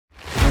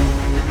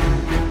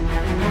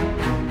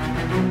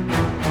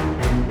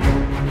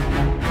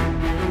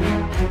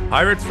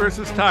Pirates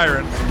versus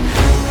tyrants.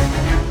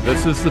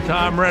 This is the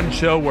Tom Renz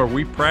Show, where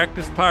we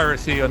practice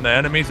piracy on the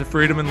enemies of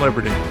freedom and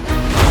liberty.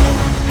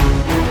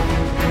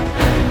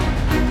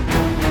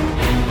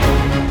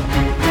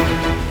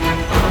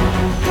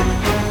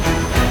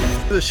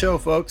 The show,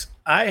 folks.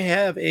 I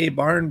have a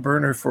barn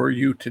burner for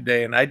you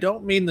today, and I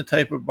don't mean the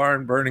type of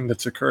barn burning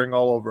that's occurring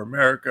all over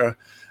America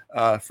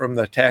from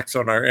the attacks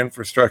on our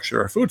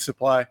infrastructure or food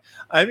supply.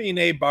 I mean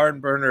a barn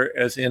burner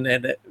as in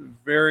a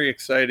very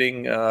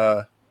exciting,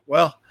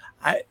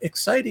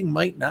 exciting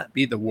might not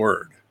be the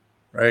word,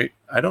 right?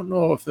 I don't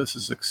know if this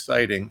is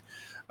exciting.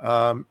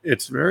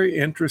 It's very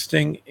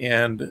interesting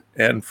and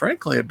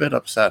frankly a bit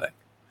upsetting.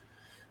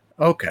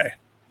 Okay,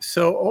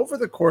 so over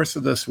the course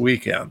of this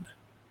weekend,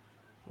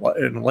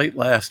 in late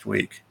last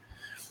week,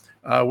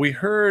 we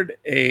heard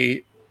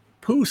a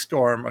poo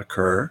storm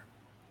occur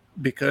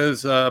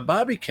because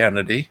Bobby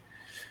Kennedy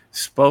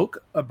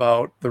spoke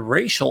about the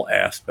racial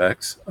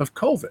aspects of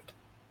COVID.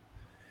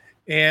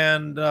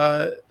 And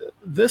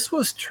this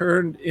was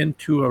turned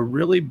into a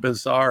really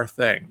bizarre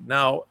thing.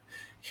 Now,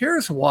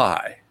 here's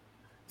why.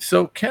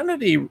 So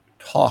Kennedy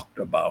talked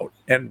about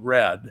and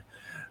read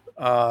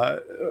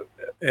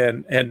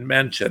and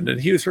mentioned,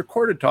 and he was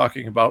recorded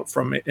talking about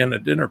in a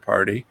dinner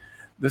party,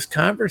 this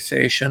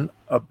conversation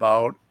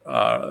about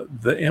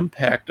the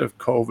impact of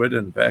COVID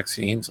and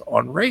vaccines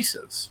on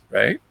races,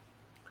 right?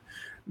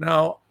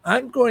 Now,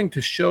 I'm going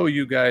to show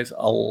you guys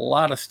a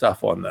lot of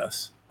stuff on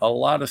this, a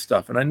lot of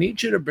stuff. And I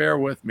need you to bear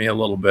with me a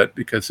little bit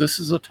because this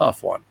is a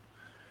tough one,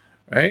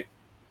 right?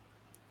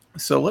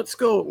 So let's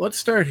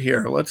start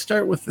here. Let's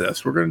start with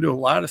this. We're going to do a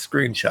lot of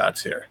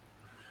screenshots here.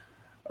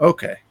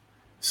 Okay.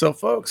 So,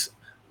 folks,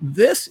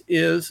 this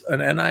is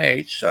an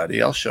NIH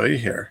study. I'll show you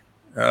here.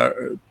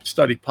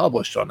 Study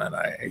published on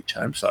NIH,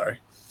 I'm sorry.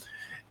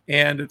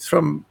 And it's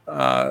from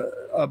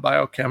a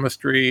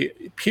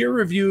biochemistry,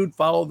 peer-reviewed,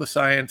 follow the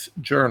science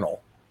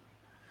journal.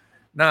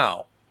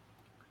 Now,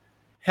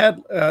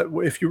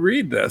 if you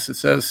read this, it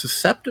says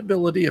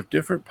susceptibility of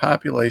different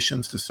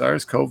populations to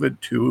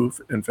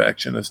SARS-CoV-2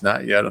 infection is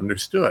not yet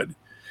understood.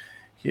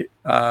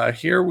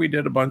 Here we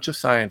did a bunch of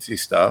sciencey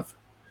stuff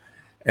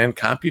and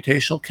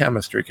computational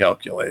chemistry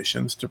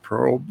calculations to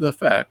probe the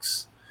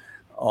effects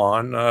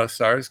on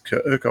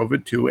SARS-CoV-2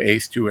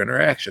 ACE2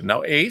 interaction.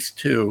 Now,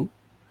 ACE2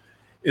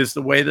 is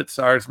the way that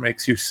SARS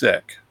makes you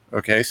sick.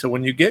 Okay, so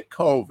when you get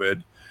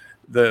COVID,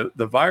 the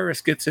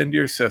virus gets into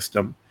your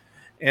system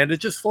and it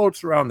just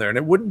floats around there, and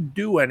it wouldn't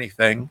do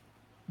anything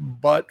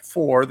but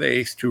for the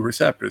ACE2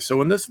 receptors. So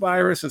when this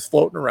virus is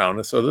floating around,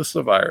 and so this is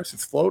a virus,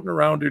 it's floating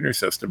around in your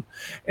system.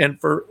 And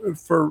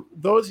for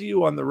those of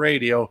you on the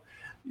radio,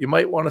 you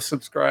might want to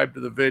subscribe to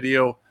the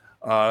video.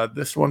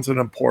 This one's an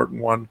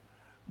important one.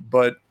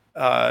 But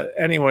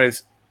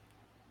anyways,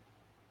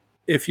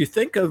 if you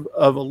think of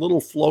a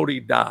little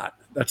floaty dot,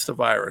 that's the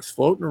virus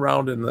floating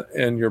around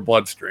in your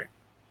bloodstream.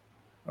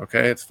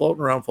 Okay, it's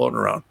floating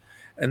around.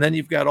 And then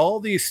you've got all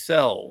these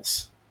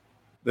cells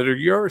that are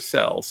your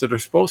cells that are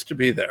supposed to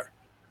be there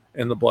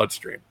in the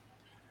bloodstream.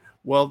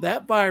 Well,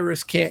 that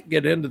virus can't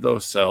get into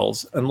those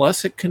cells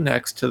unless it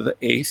connects to the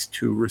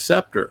ACE2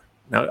 receptor.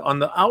 Now, on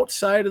the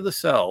outside of the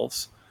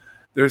cells,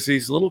 there's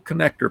these little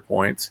connector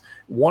points.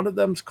 One of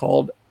them's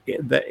called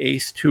the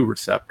ACE2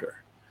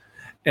 receptor.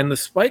 And the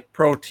spike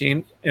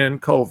protein in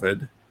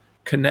COVID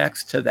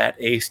connects to that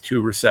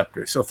ACE2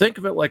 receptor. So think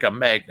of it like a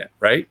magnet,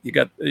 right? You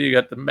got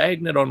the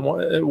magnet on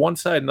one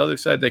side and the other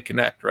side, they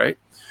connect, right?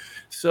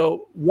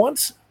 So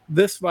once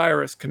this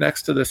virus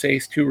connects to this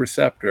ACE2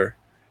 receptor,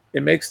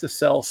 it makes the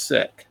cell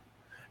sick.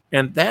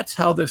 And that's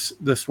how this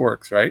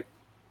works, right?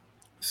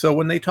 So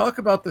when they talk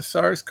about the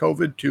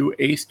SARS-CoV-2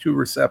 ACE2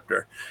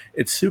 receptor,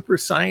 it's super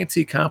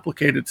sciencey,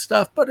 complicated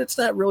stuff, but it's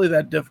not really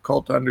that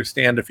difficult to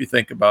understand if you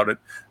think about it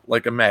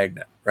like a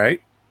magnet,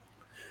 right?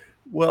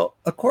 Well,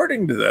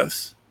 according to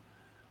this,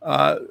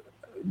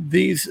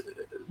 these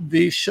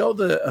show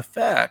the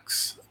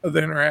effects of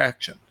the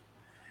interaction.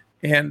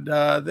 And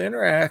the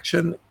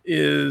interaction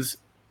is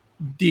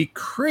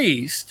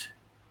decreased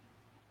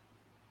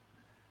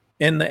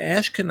in the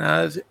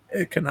Ashkenazi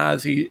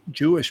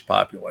Jewish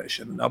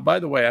population. Now, by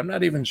the way, I'm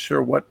not even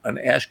sure what an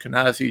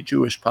Ashkenazi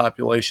Jewish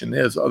population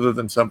is other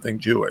than something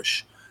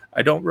Jewish.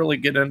 I don't really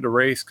get into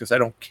race because I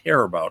don't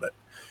care about it.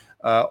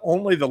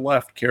 Only the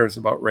left cares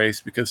about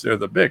race because they're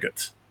the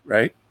bigots,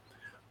 right?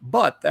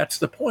 But that's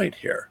the point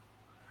here.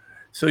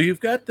 So you've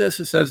got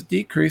this, it says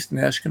decreased in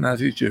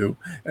Ashkenazi Jew,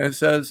 and it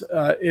says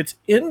it's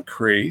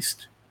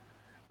increased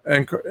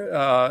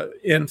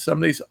in some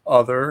of these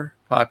other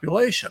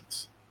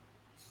populations,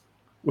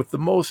 with the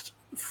most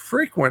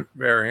frequent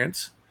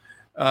variants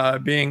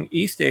being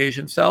East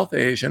Asian, South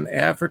Asian,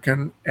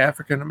 African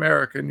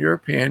American,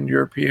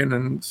 European,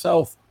 and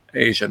South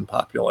Asian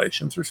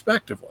populations,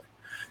 respectively.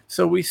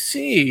 So we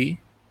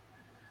see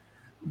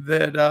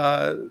that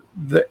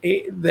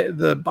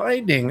the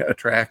binding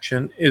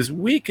attraction is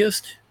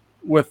weakest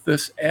with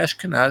this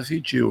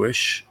Ashkenazi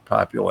Jewish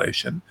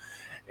population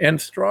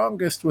and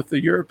strongest with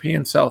the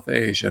European, South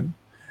Asian,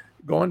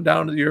 going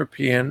down to the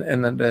European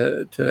and then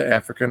to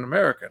African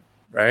American,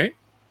 right?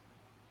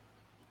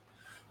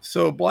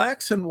 So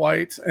blacks and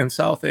whites and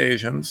South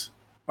Asians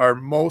are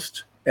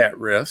most at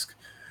risk.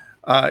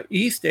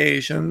 East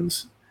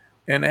Asians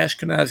and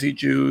Ashkenazi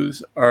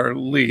Jews are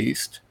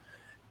least.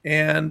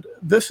 And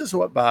this is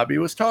what Bobby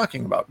was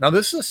talking about. Now,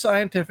 this is a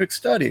scientific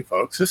study,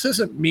 folks. This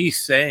isn't me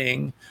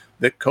saying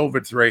that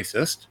COVID's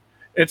racist.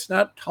 It's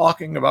not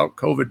talking about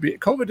COVID.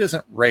 COVID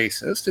isn't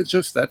racist. It's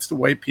just that's the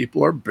way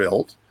people are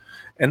built.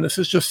 And this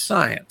is just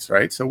science,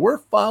 right? So we're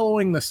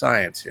following the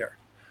science here.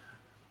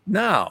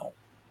 Now,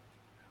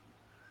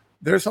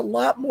 there's a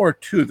lot more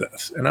to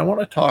this, and I want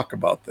to talk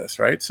about this,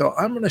 right? So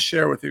I'm going to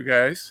share with you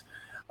guys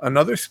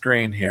another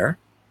screen here.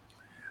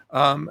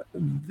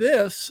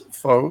 This,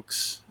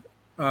 folks,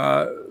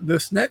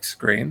 this next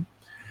screen,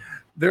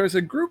 there's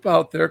a group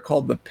out there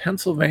called the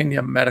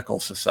Pennsylvania Medical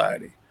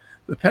Society.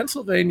 The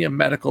Pennsylvania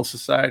Medical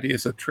Society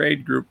is a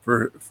trade group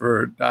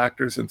for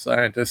doctors and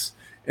scientists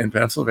in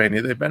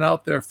Pennsylvania. They've been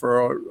out there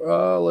for,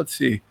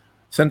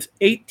 since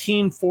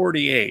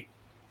 1848.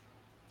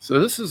 So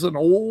this is an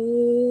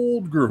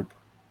old group,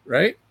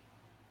 right?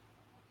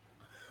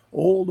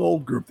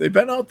 Old group. They've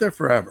been out there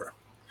forever.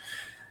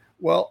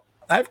 Well,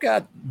 I've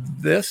got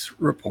this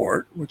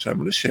report, which I'm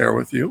going to share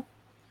with you.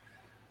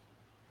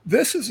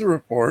 This is a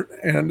report,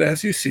 and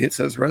as you see, it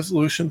says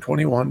Resolution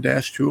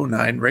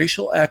 21-209,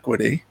 Racial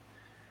Equity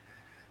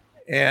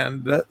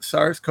and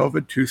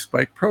SARS-CoV-2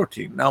 spike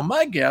protein. Now,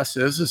 my guess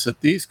is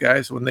that these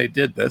guys, when they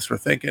did this, were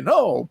thinking,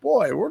 oh,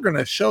 boy, we're going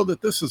to show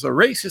that this is a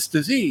racist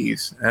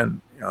disease,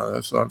 and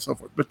so on and so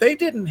forth. But they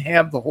didn't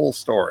have the whole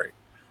story,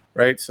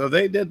 right? So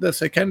they did this.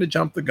 They kind of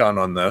jumped the gun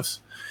on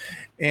this.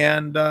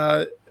 And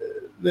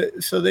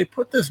so they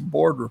put this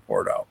board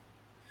report out.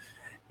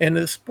 And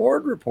this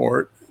board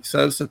report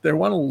says that they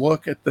want to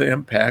look at the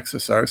impacts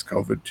of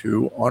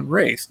SARS-CoV-2 on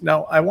race.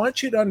 Now, I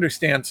want you to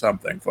understand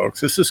something,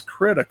 folks. This is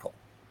critical.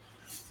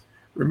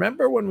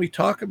 Remember when we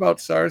talk about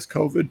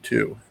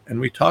SARS-CoV-2 and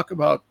we talk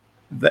about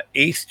the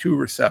ACE2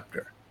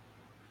 receptor,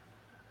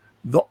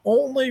 the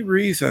only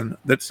reason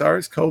that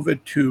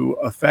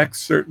SARS-CoV-2 affects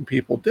certain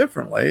people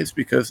differently is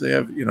because they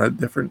have,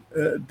 different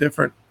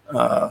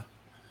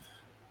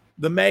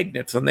the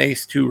magnets on the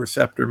ACE2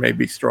 receptor may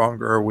be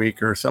stronger or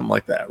weaker or something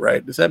like that,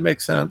 right? Does that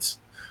make sense?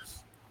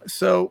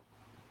 So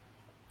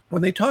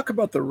when they talk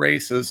about the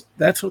races,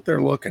 that's what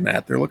they're looking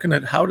at. They're looking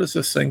at how does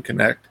this thing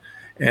connect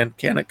and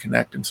can it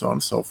connect and so on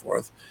and so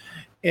forth.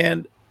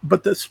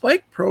 But the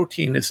spike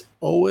protein is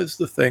always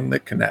the thing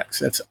that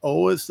connects. It's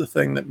always the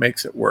thing that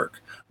makes it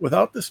work.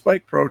 Without the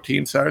spike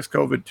protein,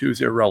 SARS-CoV-2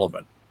 is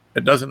irrelevant.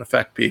 It doesn't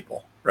affect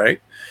people,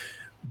 right?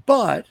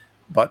 But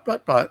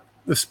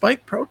the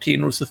spike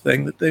protein was the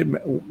thing that they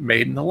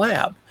made in the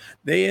lab.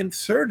 They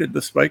inserted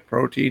the spike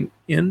protein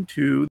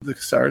into the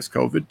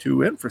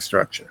SARS-CoV-2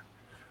 infrastructure,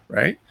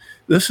 right?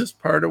 This is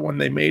part of when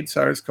they made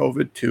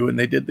SARS-CoV-2 and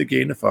they did the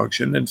gain of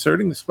function.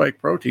 Inserting the spike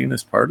protein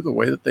is part of the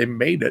way that they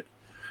made it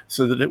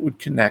so that it would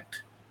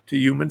connect to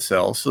human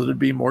cells so that it'd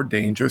be more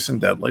dangerous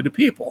and deadly to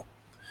people.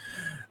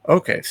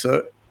 Okay,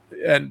 so,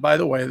 and by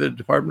the way, the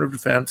Department of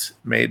Defense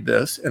made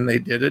this, and they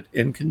did it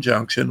in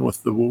conjunction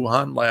with the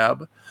Wuhan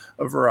lab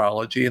of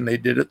virology, and they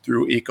did it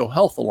through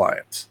EcoHealth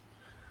Alliance.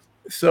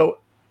 So,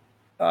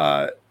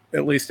 at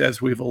least as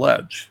we've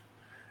alleged.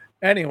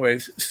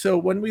 Anyways, so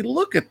when we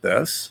look at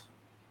this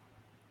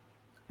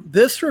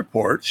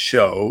report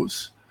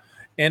shows,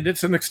 and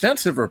it's an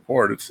extensive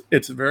report.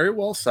 It's very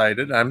well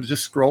cited. I'm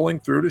just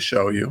scrolling through to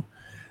show you.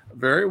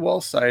 Very well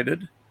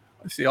cited.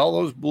 I see all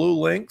those blue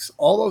links.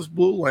 All those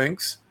blue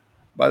links,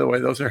 by the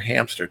way, those are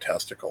hamster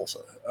testicles.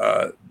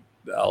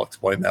 I'll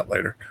explain that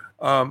later.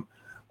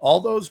 All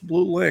those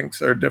blue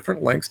links are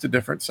different links to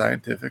different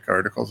scientific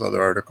articles,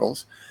 other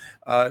articles,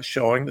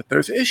 showing that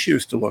there's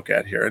issues to look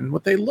at here. And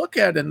what they look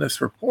at in this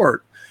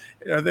report,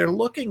 they're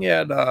looking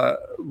at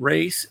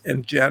race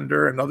and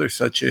gender and other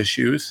such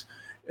issues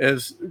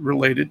as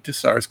related to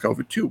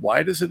SARS-CoV-2.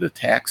 Why does it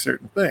attack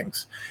certain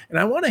things? And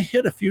I want to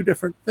hit a few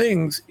different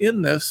things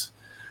in this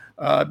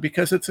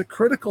because it's a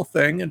critical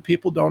thing and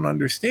people don't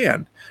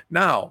understand.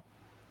 Now,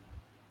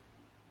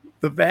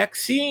 the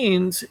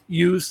vaccines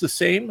use the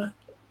same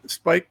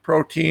spike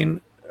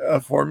protein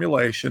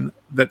formulation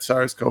that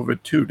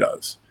SARS-CoV-2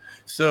 does.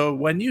 So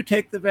when you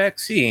take the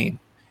vaccine,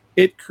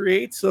 it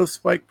creates those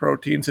spike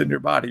proteins in your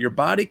body. Your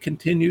body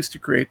continues to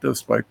create those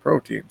spike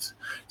proteins.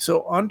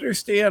 So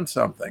understand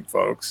something,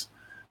 folks.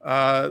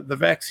 The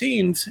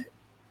vaccines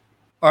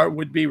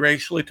would be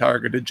racially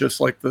targeted, just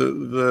like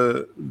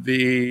the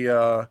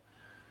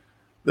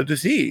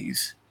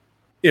disease.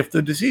 If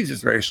the disease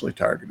is racially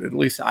targeted, at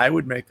least I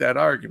would make that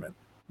argument.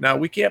 Now,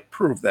 we can't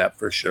prove that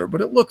for sure, but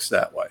it looks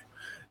that way.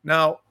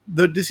 Now,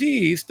 the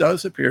disease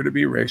does appear to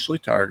be racially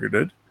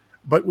targeted,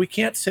 but we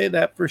can't say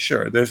that for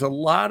sure. There's a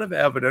lot of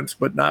evidence,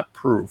 but not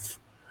proof.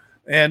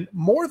 And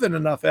more than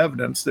enough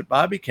evidence that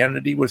Bobby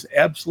Kennedy was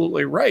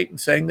absolutely right in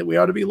saying that we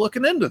ought to be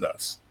looking into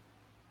this.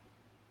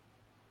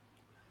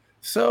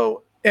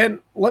 So, and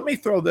let me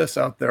throw this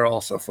out there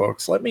also,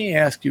 folks. Let me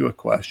ask you a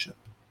question.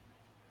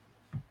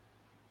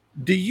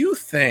 Do you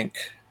think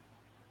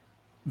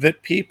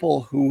that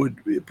people who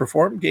would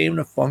perform gain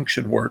of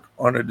function work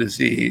on a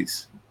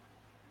disease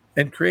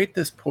and create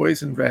this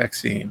poison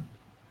vaccine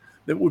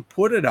that would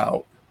put it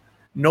out,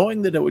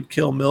 knowing that it would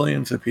kill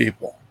millions of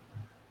people,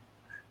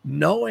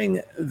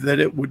 knowing that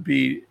it would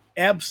be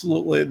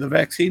the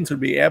vaccines would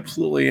be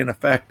absolutely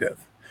ineffective,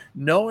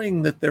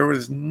 knowing that there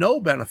was no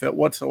benefit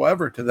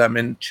whatsoever to them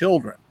in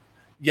children,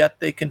 yet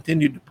they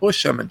continued to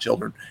push them in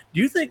children.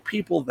 Do you think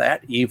people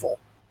that evil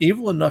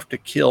enough to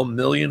kill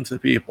millions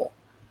of people,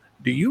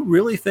 do you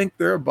really think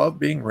they're above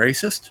being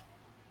racist?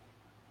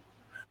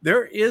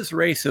 There is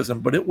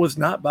racism, but it was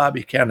not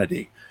Bobby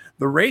Kennedy.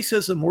 The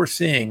racism we're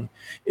seeing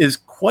is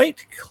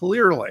quite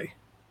clearly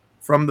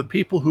from the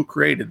people who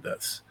created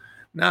this.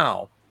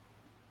 Now,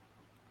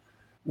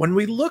 when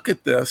we look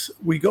at this,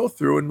 we go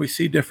through and we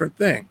see different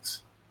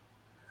things.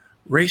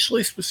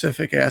 Racially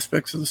specific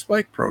aspects of the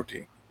spike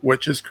protein,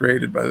 which is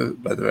created by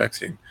the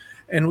vaccine.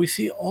 And we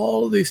see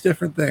all of these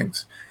different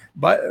things.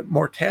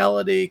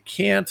 Mortality,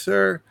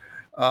 cancer,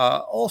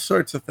 all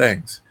sorts of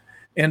things.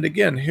 And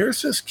again,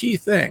 here's this key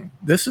thing.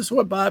 This is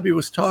what Bobby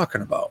was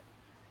talking about.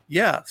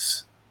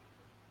 Yes,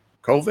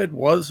 COVID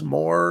was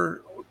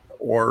more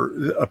or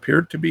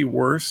appeared to be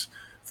worse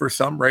for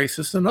some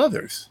races than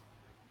others.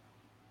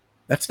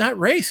 That's not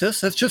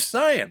racist. That's just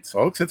science,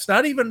 folks. It's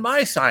not even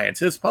my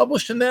science. It's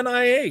published in the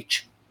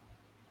NIH.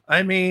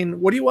 I mean,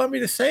 what do you want me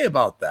to say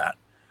about that?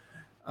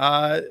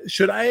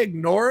 Should I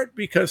ignore it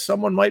because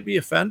someone might be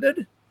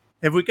offended?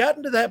 Have we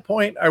gotten to that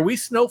point? Are we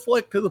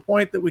snowflake to the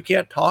point that we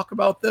can't talk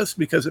about this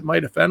because it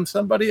might offend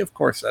somebody? Of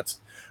course,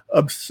 that's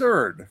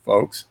absurd,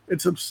 folks.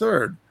 It's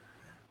absurd.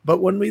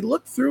 But when we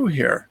look through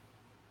here,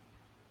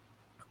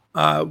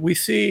 we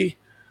see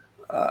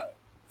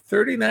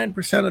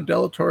 39% of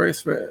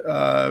deleterious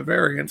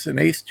variants in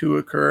ACE2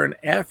 occur in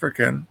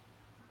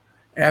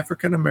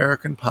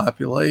African-American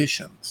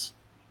populations.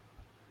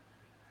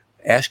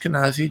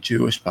 Ashkenazi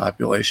Jewish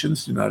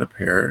populations do not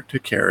appear to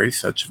carry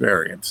such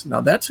variants. Now,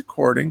 that's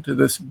according to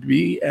this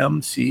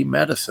BMC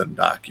medicine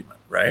document,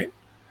 right?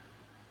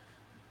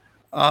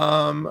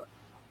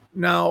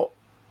 Now,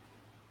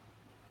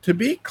 to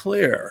be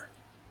clear,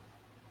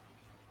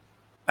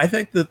 I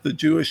think that the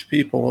Jewish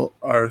people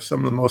are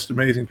some of the most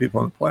amazing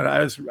people on the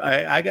planet.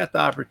 I got the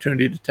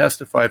opportunity to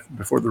testify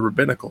before the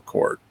rabbinical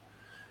court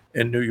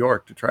in New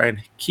York to try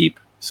and keep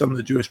some of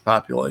the Jewish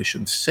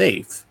population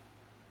safe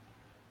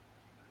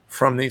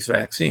from these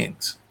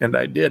vaccines. And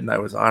I did, and I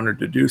was honored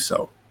to do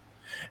so.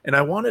 And I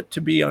want it to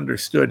be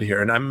understood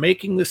here, and I'm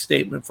making this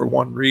statement for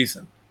one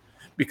reason,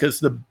 because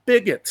the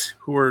bigots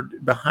who are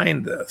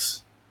behind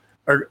this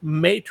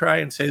may try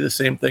and say the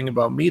same thing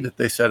about me that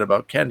they said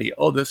about Kennedy.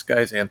 Oh, this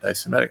guy's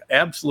anti-Semitic.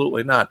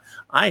 Absolutely not.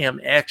 I am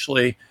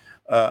actually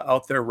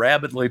out there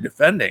rabidly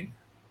defending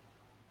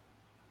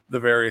the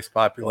various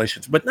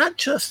populations, but not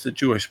just the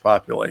Jewish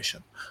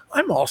population.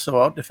 I'm also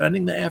out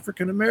defending the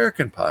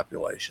African-American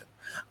population.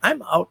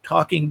 I'm out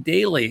talking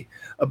daily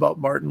about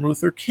Martin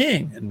Luther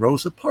King and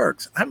Rosa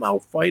Parks. I'm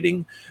out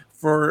fighting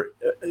for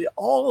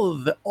all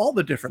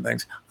the different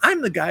things.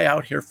 I'm the guy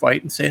out here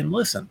fighting, saying,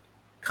 listen,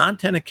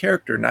 content of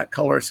character, not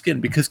color of skin,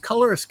 because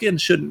color of skin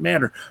shouldn't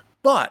matter.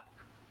 But,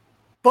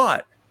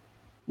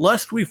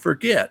 lest we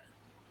forget,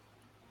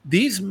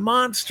 these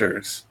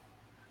monsters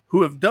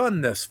who have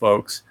done this,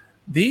 folks,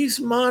 these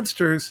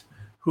monsters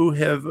who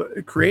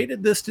have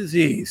created this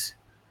disease,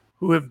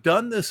 who have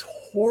done this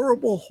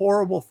horrible,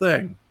 horrible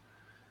thing,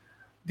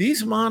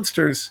 these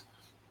monsters,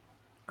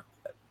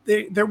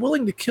 they're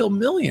willing to kill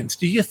millions.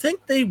 Do you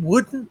think they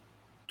wouldn't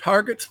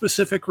target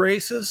specific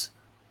races?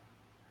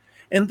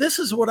 And this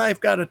is what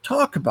I've got to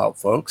talk about,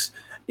 folks.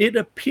 It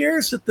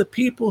appears that the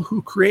people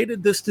who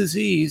created this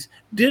disease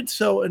did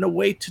so in a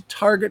way to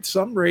target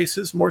some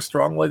races more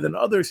strongly than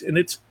others, and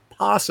it's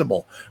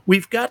possible.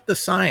 We've got the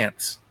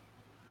science.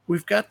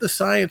 We've got the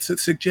science that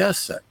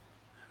suggests it,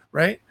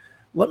 right?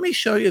 Let me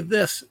show you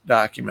this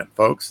document,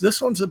 folks.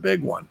 This one's a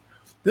big one.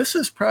 This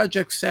is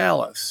Project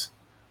Salus,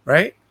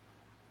 right?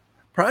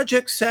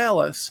 Project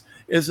Salus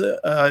is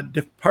a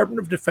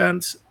Department of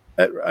Defense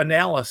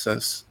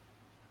analysis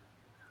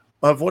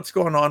of what's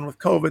going on with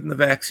COVID and the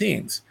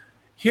vaccines.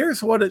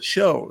 Here's what it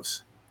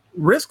shows.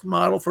 Risk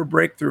model for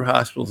breakthrough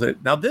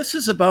hospitalization. Now, this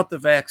is about the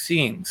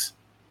vaccines.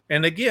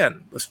 And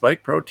again, the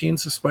spike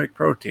protein's the spike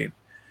protein.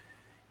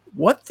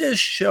 What this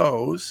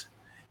shows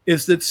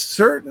is that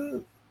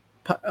certain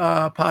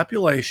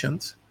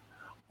populations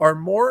are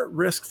more at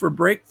risk for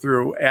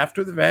breakthrough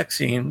after the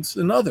vaccines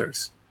than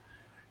others.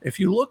 If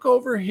you look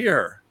over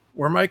here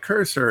where my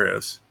cursor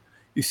is,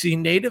 you see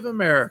Native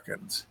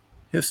Americans,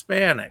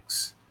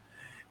 Hispanics,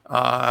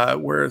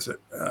 where is it?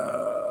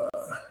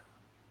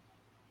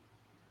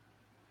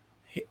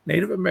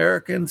 Native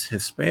Americans,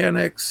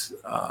 Hispanics,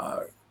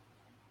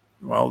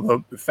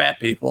 the fat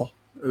people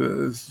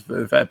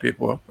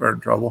are in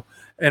trouble,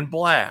 and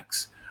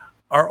blacks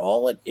are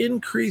all at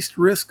increased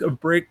risk of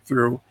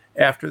breakthrough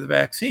after the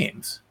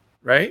vaccines,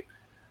 right?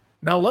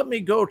 Now let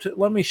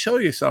me show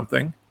you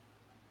something.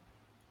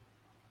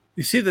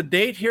 You see the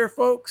date here,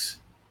 folks?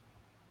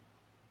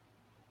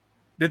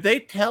 Did they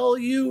tell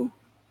you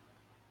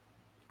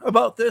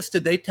about this?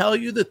 Did they tell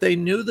you that they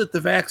knew that the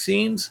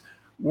vaccines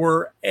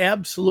were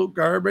absolute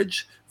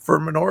garbage for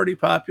minority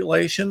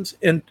populations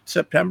in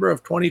September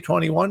of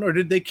 2021, or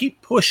did they keep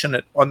pushing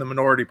it on the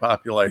minority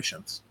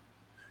populations?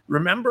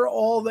 Remember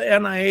all the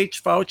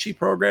NIH Fauci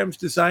programs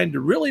designed to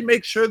really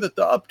make sure that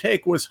the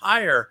uptake was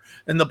higher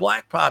in the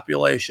Black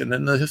population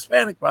and the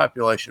Hispanic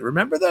population?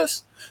 Remember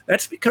this?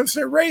 That's because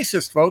they're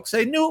racist, folks.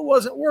 They knew it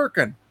wasn't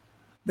working.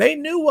 They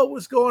knew what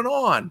was going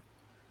on.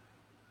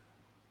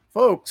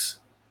 Folks,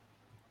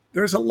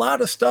 there's a lot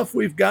of stuff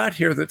we've got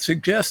here that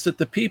suggests that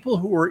the people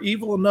who were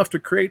evil enough to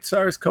create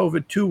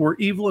SARS-CoV-2 were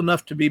evil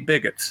enough to be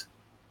bigots.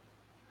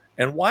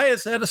 And why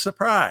is that a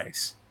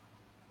surprise?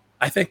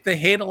 I think they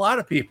hate a lot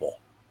of people.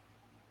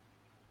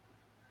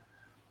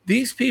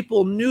 These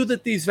people knew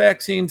that these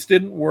vaccines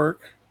didn't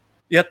work,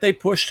 yet they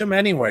pushed them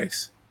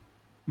anyways.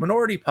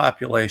 Minority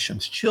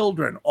populations,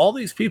 children, all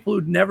these people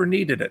who'd never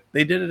needed it,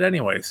 they did it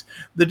anyways.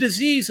 The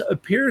disease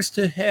appears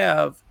to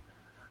have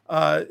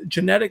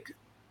genetic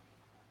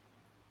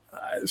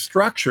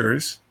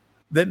structures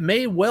that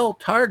may well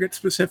target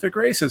specific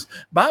races.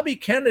 Bobby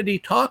Kennedy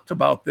talked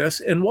about this,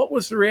 and what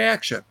was the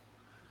reaction?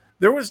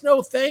 There was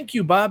no thank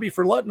you, Bobby,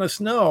 for letting us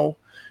know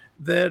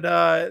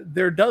that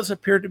there does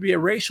appear to be a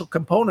racial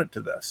component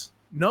to this.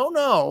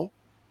 No.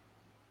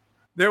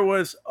 There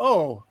was,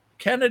 oh,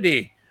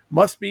 Kennedy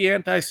must be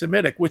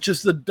anti-Semitic, which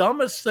is the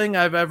dumbest thing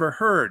I've ever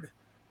heard.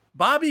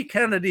 Bobby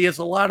Kennedy is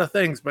a lot of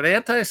things, but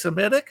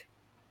anti-Semitic?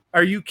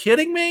 Are you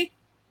kidding me?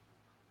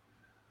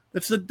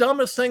 That's the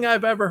dumbest thing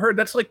I've ever heard.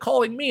 That's like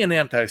calling me an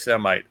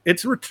anti-Semite.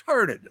 It's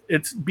retarded.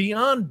 It's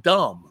beyond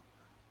dumb.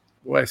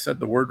 Boy, I said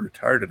the word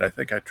retarded. I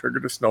think I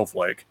triggered a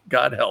snowflake.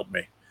 God help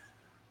me.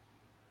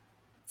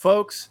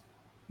 Folks,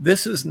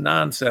 this is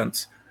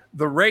nonsense.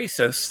 The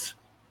racists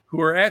who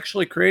are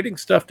actually creating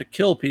stuff to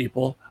kill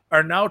people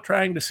are now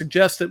trying to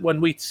suggest that when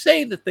we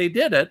say that they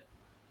did it,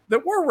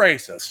 that we're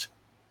racist.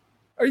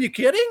 Are you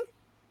kidding?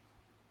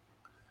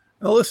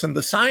 Now listen,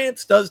 the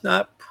science does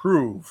not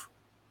prove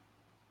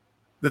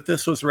that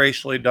this was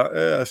racially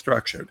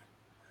structured,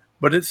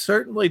 but it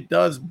certainly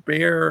does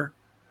bear,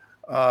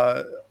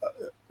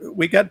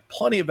 we got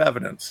plenty of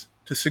evidence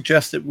to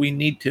suggest that we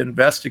need to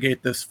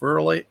investigate this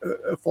fully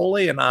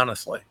and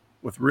honestly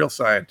with real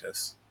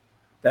scientists.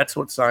 That's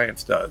what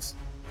science does.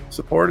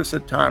 Support us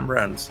at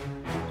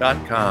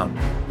tomrenz.com.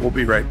 We'll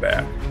be right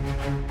back.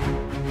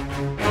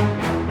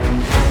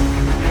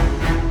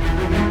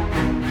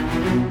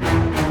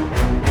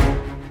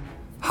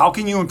 How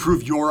can you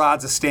improve your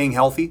odds of staying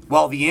healthy?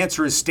 Well, the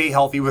answer is stay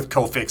healthy with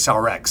Cofix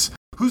RX.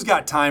 Who's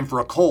got time for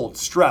a cold,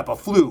 strep, a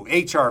flu,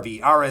 HRV,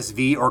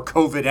 RSV, or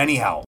COVID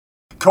anyhow?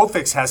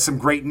 Cofix has some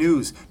great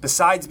news.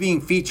 Besides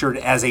being featured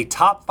as a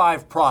top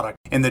 5 product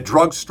in the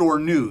drugstore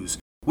news,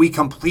 we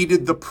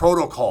completed the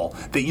protocol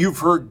that you've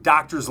heard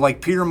doctors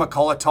like Peter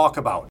McCullough talk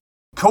about.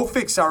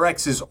 Cofix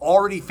RX is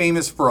already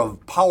famous for a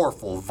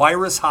powerful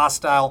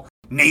virus-hostile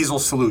nasal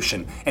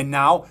solution, and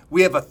now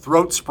we have a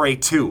throat spray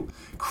too.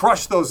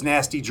 Crush those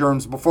nasty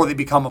germs before they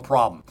become a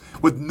problem.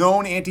 With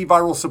known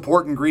antiviral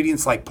support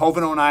ingredients like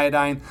povidone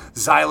iodine,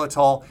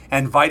 xylitol,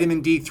 and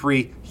vitamin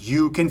D3,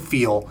 you can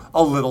feel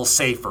a little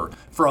safer.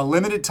 For a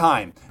limited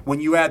time,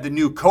 when you add the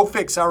new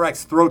Cofix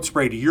RX throat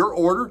spray to your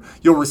order,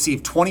 you'll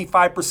receive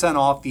 25%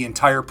 off the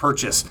entire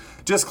purchase.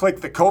 Just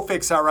click the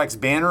Cofix RX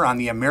banner on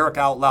the America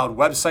Out Loud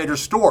website or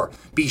store.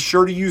 Be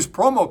sure to use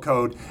promo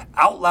code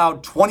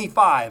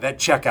OUTLOUD25 at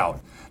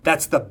checkout.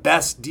 That's the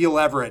best deal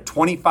ever at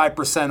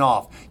 25%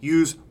 off.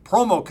 Use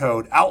promo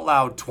code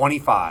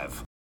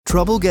OUTLOUD25.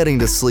 Trouble getting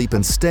to sleep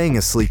and staying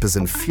asleep is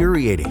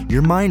infuriating.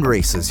 Your mind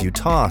races, you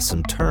toss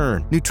and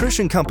turn.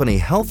 Nutrition company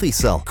Healthy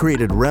Cell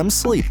created REM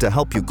sleep to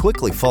help you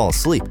quickly fall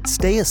asleep,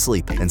 stay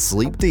asleep, and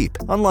sleep deep.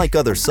 Unlike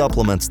other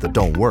supplements that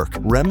don't work,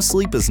 REM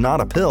sleep is not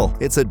a pill.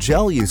 It's a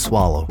gel you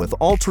swallow with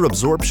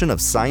ultra-absorption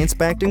of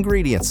science-backed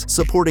ingredients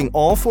supporting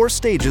all 4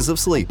 stages of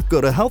sleep.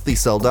 Go to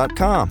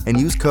healthycell.com and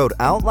use code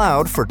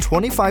OUTLOUD for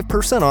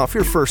 25% off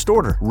your first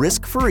order.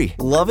 Risk-free.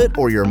 Love it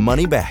or your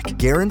money back.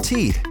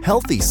 Guaranteed.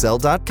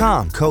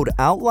 Healthycell.com. Code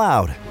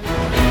OUTLOUD.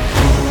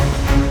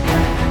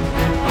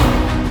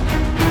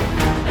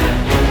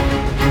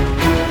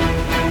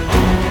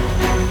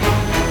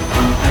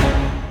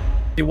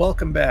 Hey,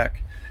 welcome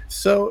back.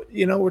 So,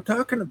 we're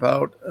talking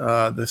about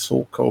this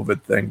whole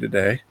COVID thing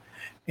today,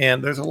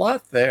 and there's a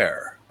lot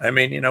there. I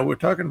mean, we're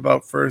talking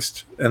about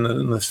first, and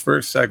in this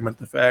first segment,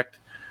 the fact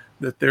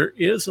that there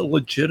is a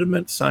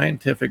legitimate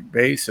scientific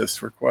basis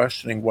for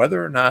questioning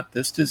whether or not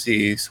this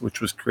disease,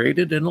 which was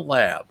created in a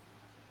lab,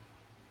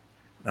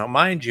 now,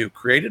 mind you,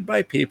 created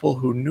by people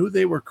who knew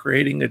they were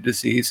creating a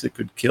disease that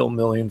could kill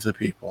millions of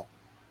people.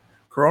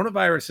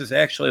 Coronavirus is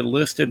actually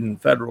listed in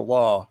federal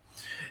law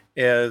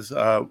as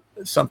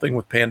something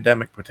with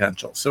pandemic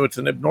potential. So it's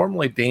an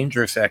abnormally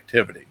dangerous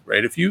activity,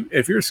 right? If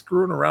you're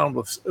screwing around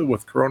with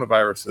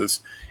coronaviruses,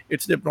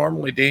 it's an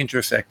abnormally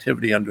dangerous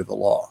activity under the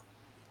law.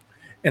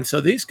 And so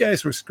these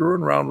guys were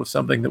screwing around with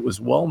something that was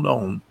well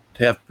known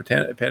to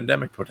have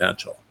pandemic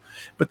potential,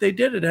 but they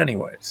did it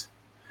anyways.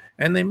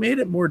 And they made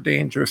it more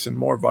dangerous and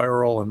more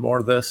viral and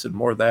more this and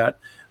more that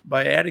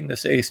by adding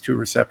this ACE2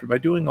 receptor, by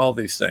doing all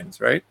these things,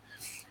 right?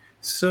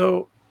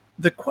 So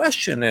the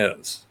question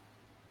is,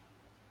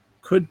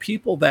 could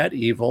people that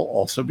evil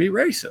also be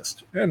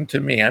racist? And to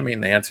me,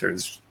 the answer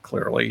is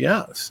clearly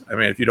yes.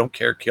 If you don't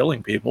care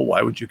killing people,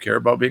 why would you care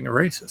about being a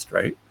racist,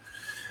 right?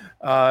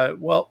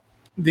 Well,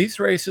 these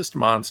racist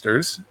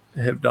monsters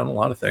have done a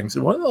lot of things.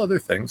 And one of the other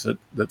things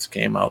that's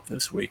came out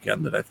this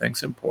weekend that I think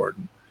is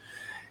important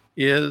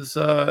is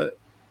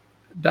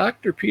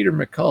Dr. Peter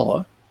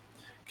McCullough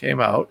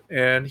came out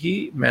and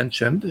he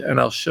mentioned, and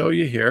I'll show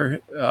you here,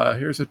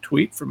 here's a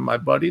tweet from my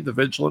buddy, the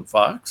Vigilant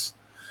Fox.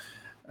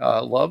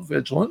 Love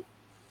Vigilant.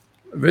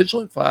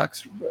 Vigilant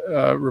Fox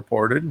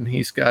reported, and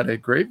he's got a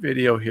great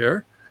video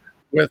here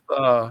with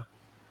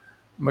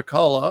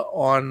McCullough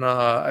on,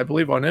 I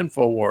believe, on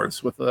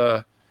InfoWars with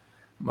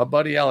my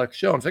buddy Alex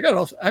Jones.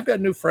 I've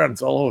got new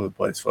friends all over the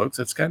place, folks.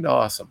 It's kind of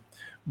awesome.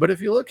 But if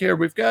you look here,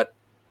 we've got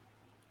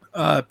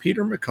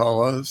Peter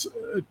McCullough's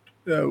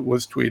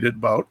was tweeted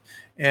about,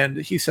 and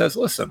he says,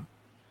 listen,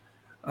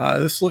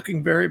 this is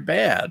looking very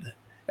bad.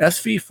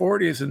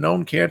 SV40 is a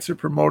known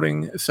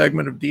cancer-promoting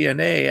segment of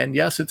DNA, and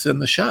yes, it's in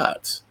the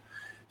shots.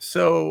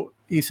 So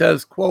he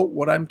says, quote,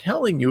 what I'm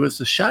telling you is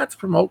the shots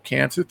promote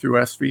cancer through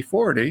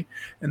SV40,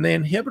 and they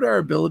inhibit our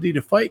ability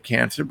to fight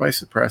cancer by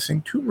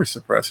suppressing tumor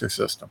suppressor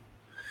system.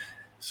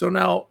 So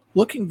now,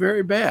 looking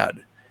very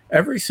bad.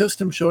 Every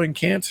system showing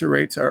cancer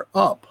rates are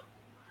up.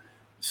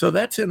 So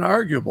that's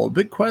inarguable.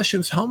 Big question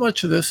is how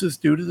much of this is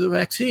due to the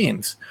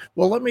vaccines?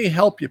 Well, let me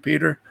help you,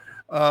 Peter.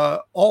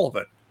 All of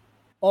it.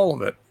 All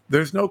of it.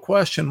 There's no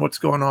question what's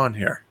going on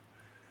here.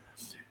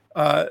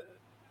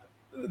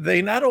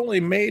 They not only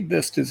made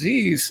this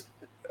disease,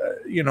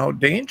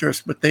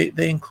 dangerous, but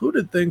they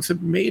included things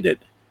that made it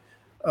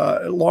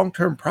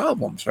long-term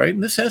problems, right?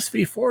 And this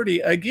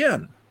SV40,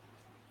 again,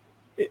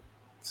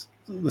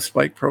 the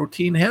spike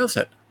protein has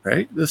it,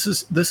 right? This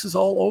is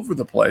all over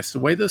the place, the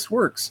way this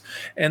works.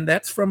 And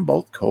that's from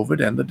both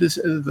COVID and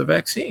the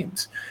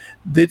vaccines.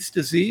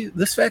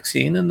 This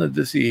vaccine and the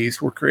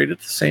disease were created at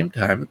the same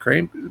time,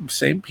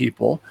 same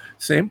people,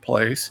 same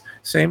place,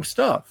 same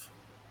stuff,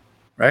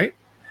 right?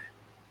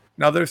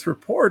 Now, there's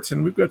reports,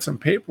 and we've got some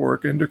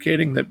paperwork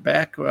indicating that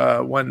back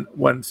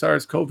when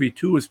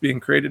SARS-CoV-2 was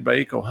being created by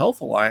EcoHealth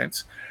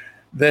Alliance,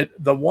 that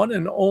the one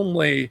and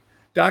only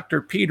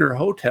Dr. Peter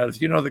Hotez,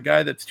 the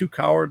guy that's too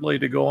cowardly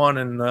to go on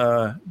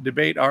and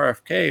debate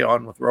RFK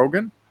on with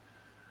Rogan,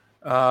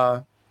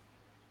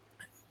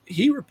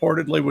 he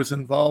reportedly was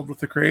involved with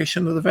the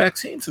creation of the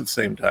vaccines at the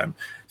same time.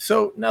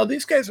 So now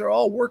these guys are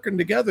all working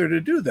together to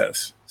do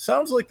this.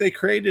 Sounds like they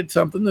created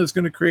something that's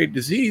going to create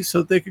disease so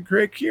that they could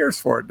create cures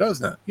for it,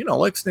 doesn't it?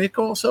 Like snake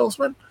oil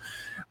salesman.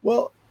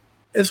 Well,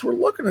 as we're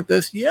looking at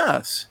this,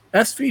 yes,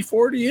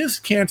 SV40 is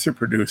cancer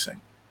producing.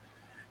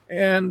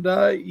 And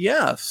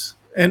yes,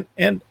 and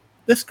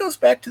this goes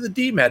back to the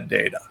DMED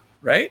data,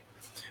 right?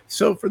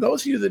 So for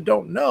those of you that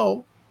don't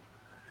know,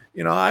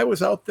 I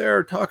was out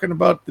there talking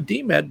about the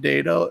DMED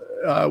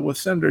data with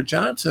Senator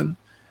Johnson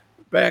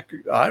back,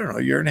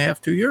 a year and a half,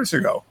 2 years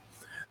ago.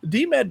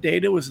 The DMED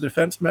data was the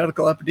Defense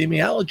Medical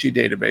Epidemiology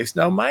Database.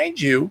 Now,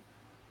 mind you,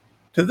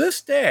 to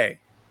this day,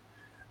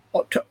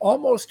 to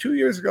almost 2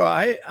 years ago,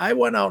 I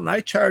went out and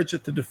I charged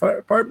that the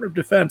Department of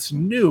Defense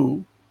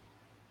knew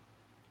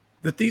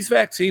that these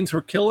vaccines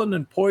were killing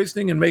and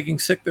poisoning and making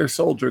sick their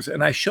soldiers.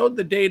 And I showed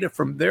the data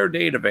from their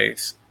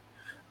database,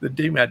 the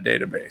DMED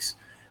database,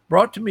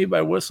 brought to me by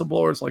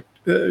whistleblowers like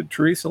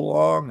Teresa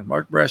Long and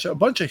Mark Brescia, a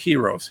bunch of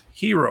heroes,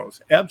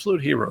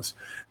 absolute heroes.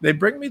 They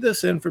bring me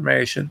this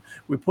information.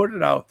 We put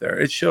it out there.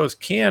 It shows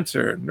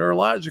cancer,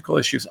 neurological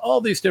issues,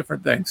 all these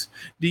different things.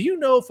 Do you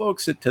know,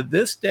 folks, that to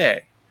this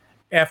day,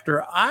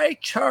 after I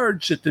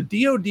charged that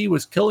the DOD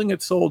was killing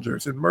its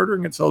soldiers and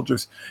murdering its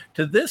soldiers,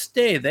 to this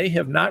day, they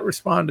have not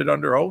responded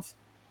under oath.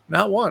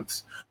 Not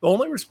once. The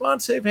only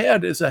response they've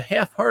had is a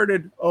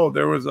half-hearted,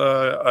 there was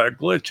a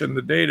glitch in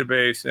the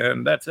database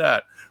and that's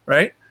that,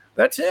 right?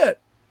 That's it.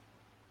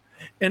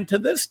 And to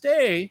this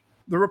day,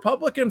 the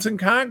Republicans in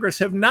Congress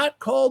have not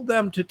called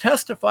them to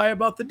testify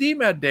about the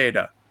DMED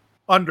data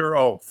under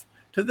oath.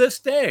 To this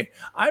day,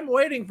 I'm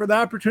waiting for the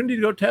opportunity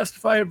to go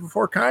testify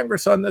before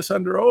Congress on this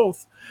under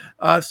oath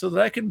so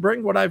that I can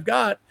bring what I've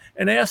got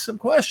and ask some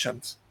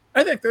questions.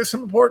 I think there's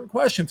some important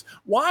questions.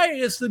 Why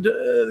is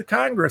the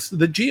Congress,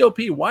 the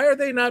GOP, why are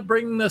they not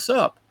bringing this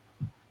up?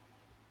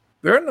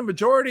 They're in the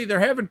majority. They're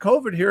having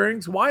COVID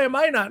hearings. Why am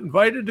I not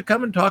invited to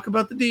come and talk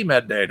about the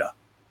DMED data?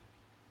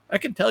 I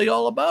can tell you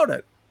all about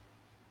it.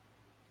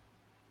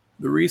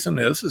 The reason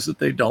is that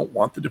they don't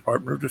want the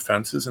Department of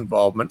Defense's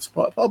involvement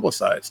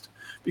publicized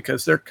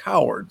because they're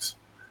cowards.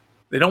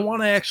 They don't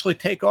want to actually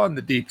take on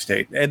the deep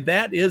state. And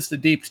that is the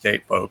deep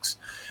state, folks.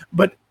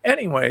 But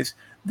anyways,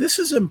 this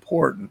is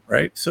important,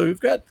 right? So we've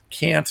got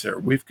cancer.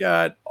 We've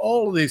got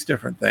all of these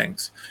different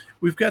things.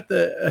 We've got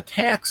the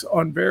attacks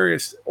on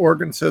various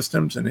organ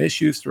systems and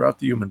issues throughout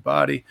the human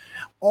body,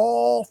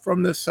 all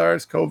from this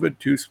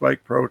SARS-CoV-2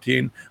 spike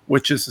protein,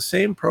 which is the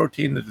same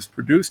protein that is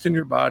produced in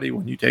your body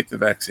when you take the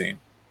vaccine,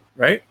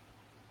 right?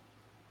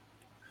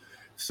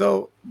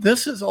 So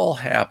this is all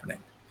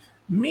happening.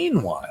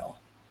 Meanwhile,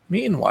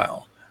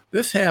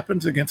 This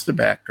happens against a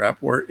backdrop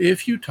where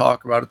if you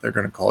talk about it, they're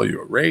going to call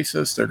you a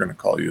racist. They're going to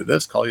call you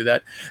this, call you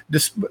that.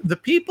 The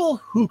people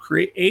who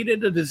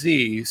created a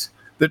disease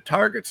that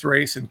targets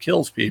race and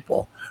kills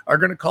people are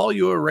going to call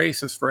you a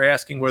racist for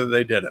asking whether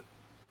they did it.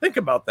 Think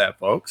about that,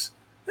 folks.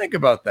 Think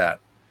about that.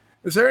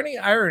 Is there any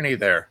irony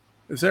there?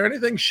 Is there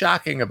anything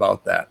shocking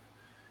about that?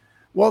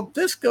 Well,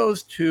 this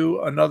goes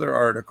to another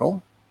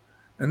article,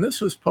 and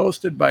this was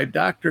posted by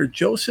Dr.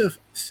 Joseph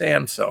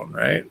Sansone,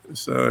 right?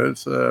 So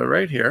it's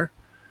right here.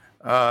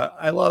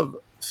 I love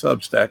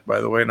Substack,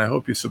 by the way, and I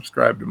hope you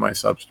subscribe to my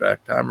Substack,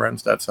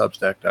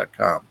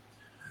 tomrenz.substack.com.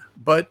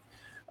 But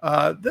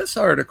this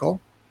article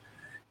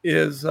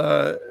is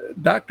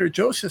Dr.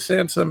 Joseph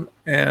Sansone,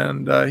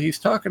 and he's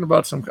talking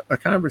about a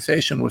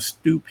conversation with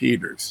Stu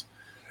Peters.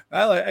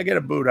 I get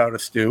a boot out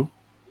of Stu.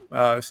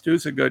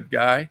 Stu's a good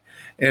guy,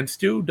 and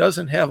Stu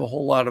doesn't have a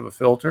whole lot of a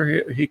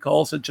filter. He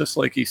calls it just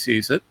like he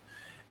sees it,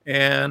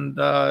 and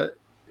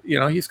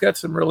he's got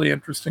some really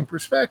interesting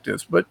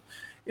perspectives. But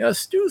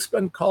Stu's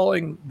been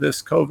calling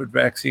this COVID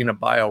vaccine a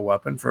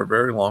bioweapon for a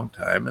very long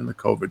time, and the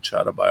COVID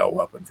shot a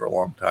bioweapon for a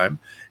long time,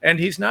 and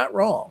he's not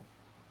wrong.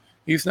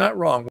 He's not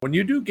wrong. When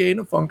you do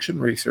gain-of-function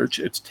research,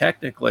 it's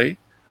technically,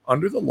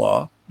 under the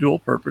law,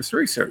 dual-purpose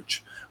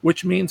research,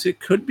 which means it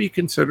could be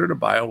considered a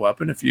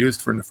bioweapon if used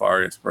for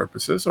nefarious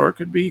purposes, or it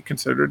could be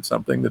considered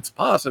something that's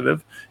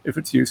positive if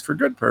it's used for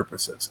good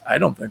purposes. I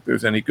don't think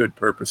there's any good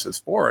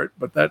purposes for it,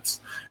 but that's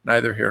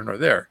neither here nor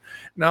there.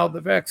 Now,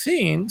 the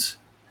vaccines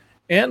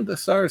and the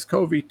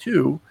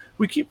SARS-CoV-2,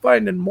 we keep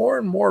finding more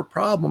and more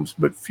problems,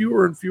 but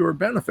fewer and fewer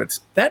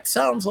benefits. That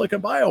sounds like a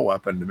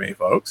bioweapon to me,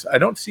 folks. I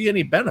don't see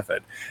any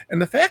benefit. And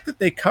the fact that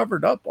they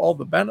covered up all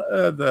the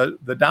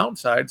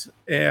downsides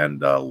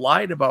and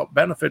lied about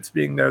benefits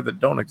being there that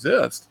don't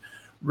exist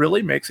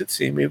really makes it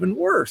seem even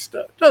worse,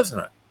 doesn't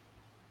it?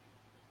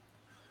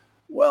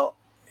 Well,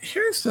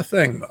 here's the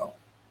thing, though.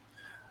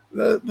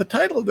 The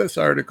title of this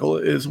article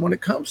is, When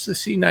It Comes to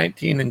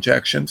C-19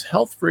 Injections,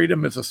 Health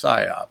Freedom is a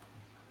PSYOP.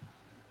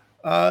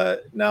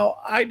 Now,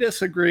 I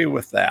disagree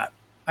with that.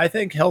 I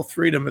think health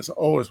freedom is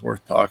always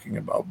worth talking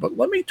about. But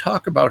let me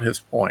talk about his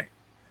point,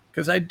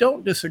 because I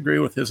don't disagree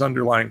with his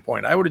underlying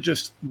point. I would have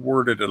just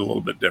worded it a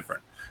little bit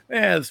different,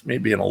 as me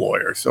being a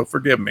lawyer, so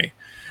forgive me.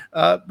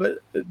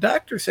 But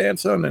Dr.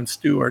 Sansone and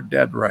Stu are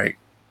dead right.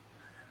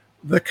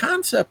 The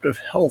concept of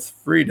health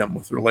freedom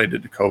with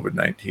related to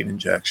COVID-19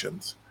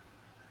 injections,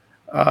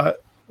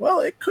 well,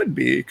 it could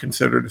be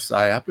considered a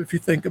PSYOP if you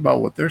think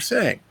about what they're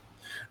saying.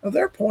 Now,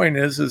 their point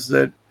is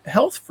that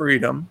health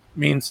freedom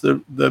means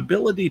the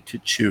ability to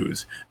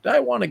choose. Do I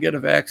want to get a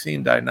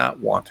vaccine? Do I not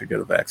want to get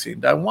a vaccine?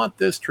 Do I want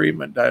this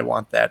treatment? Do I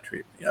want that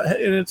treatment?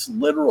 In its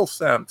literal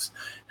sense,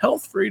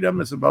 health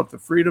freedom is about the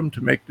freedom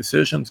to make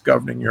decisions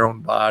governing your own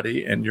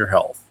body and your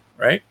health,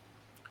 right?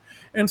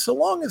 And so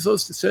long as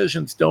those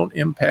decisions don't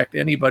impact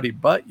anybody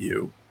but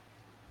you,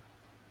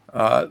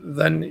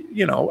 then,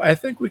 I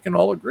think we can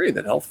all agree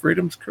that health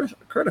freedom is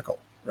critical,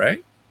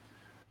 right?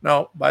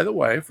 Now, by the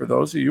way, for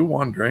those of you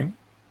wondering,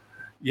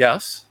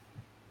 yes,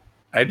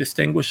 I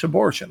distinguish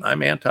abortion.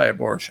 I'm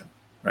anti-abortion,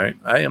 right?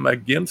 I am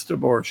against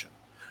abortion.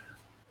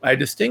 I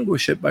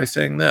distinguish it by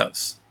saying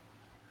this.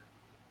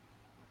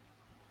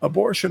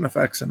 Abortion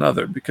affects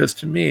another, because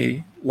to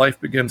me, life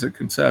begins at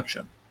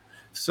conception.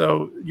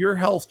 So your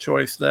health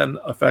choice then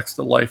affects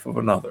the life of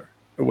another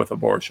with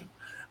abortion.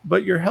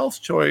 But your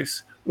health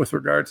choice with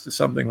regards to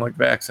something like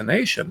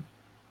vaccination,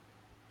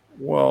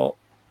 well,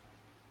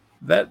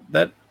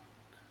 the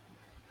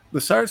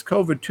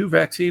SARS-CoV-2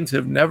 vaccines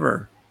have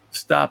never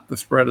stopped the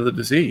spread of the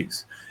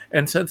disease.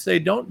 And since they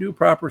don't do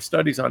proper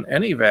studies on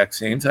any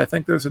vaccines, I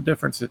think there's a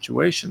different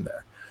situation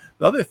there.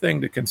 The other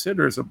thing to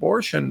consider is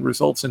abortion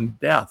results in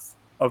death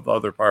of the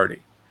other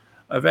party.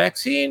 A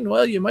vaccine,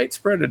 well, you might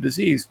spread a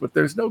disease, but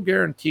there's no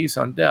guarantees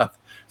on death.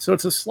 So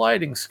it's a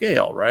sliding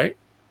scale, right?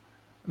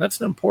 And that's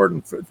an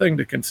important thing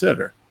to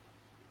consider.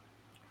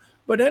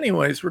 But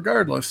anyways,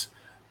 regardless,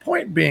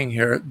 point being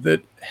here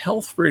that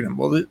health freedom,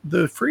 well,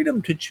 the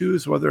freedom to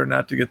choose whether or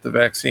not to get the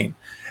vaccine.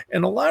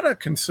 And a lot of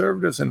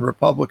conservatives and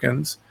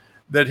Republicans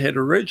that had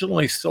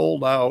originally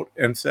sold out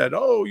and said,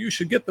 oh, you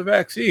should get the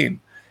vaccine,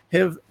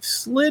 have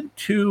slid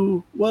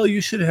to, well,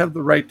 you should have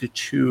the right to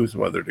choose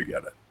whether to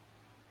get it.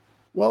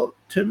 Well,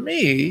 to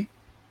me,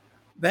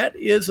 that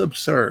is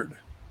absurd.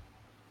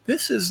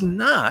 This is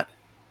not.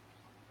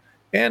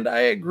 And I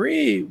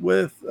agree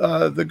with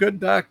the good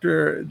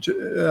Dr.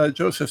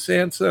 Joseph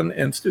Sansone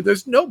and Stu.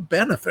 There's no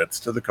benefits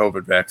to the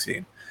COVID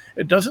vaccine.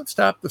 It doesn't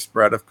stop the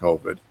spread of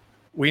COVID.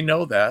 We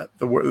know that.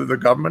 The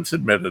government's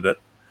admitted it.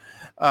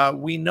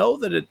 We know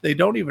that they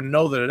don't even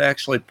know that it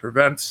actually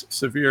prevents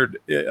severe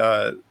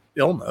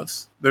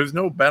illness. There's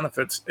no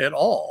benefits at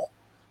all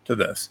to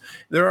this.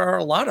 There are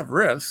a lot of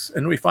risks,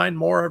 and we find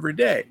more every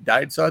day.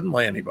 Died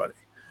suddenly, anybody.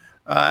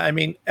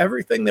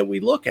 Everything that we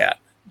look at,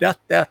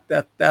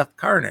 death,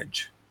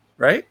 carnage,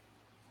 right?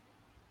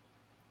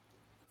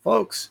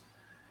 Folks,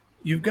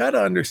 you've got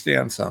to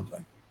understand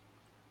something.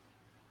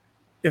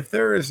 If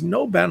there is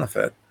no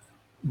benefit,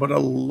 but a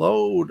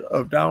load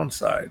of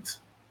downsides,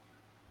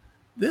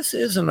 this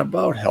isn't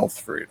about health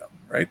freedom,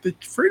 right? The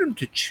freedom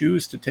to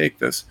choose to take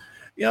this.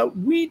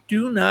 We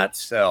do not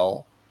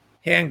sell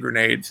hand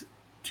grenades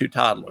to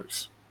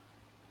toddlers.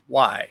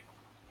 Why?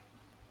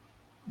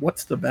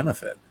 What's the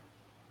benefit?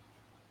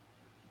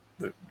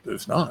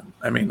 There's none.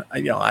 I mean,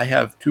 I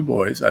have two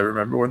boys. I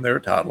remember when they were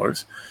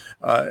toddlers.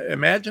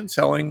 Imagine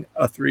selling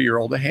a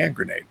 3-year-old a hand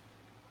grenade.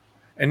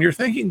 And you're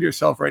thinking to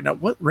yourself right now,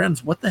 what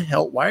the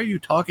hell? Why are you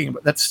talking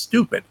about? That's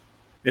stupid.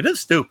 It is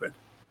stupid,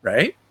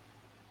 right?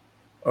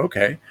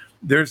 Okay.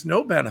 There's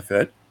no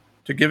benefit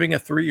to giving a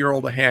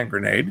 3-year-old a hand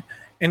grenade.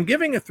 And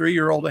giving a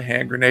 3-year-old a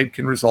hand grenade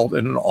can result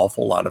in an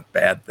awful lot of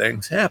bad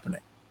things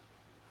happening.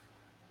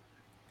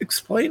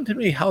 Explain to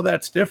me how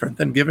that's different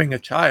than giving a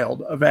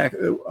child a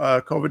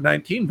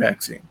COVID-19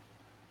 vaccine.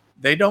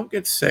 They don't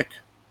get sick.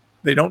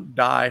 They don't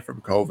die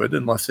from COVID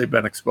unless they've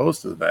been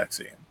exposed to the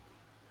vaccine.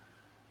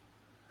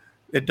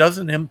 It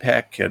doesn't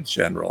impact kids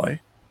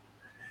generally.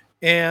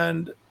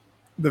 And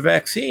the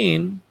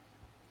vaccine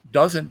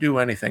doesn't do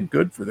anything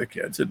good for the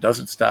kids. It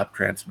doesn't stop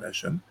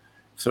transmission.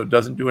 So it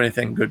doesn't do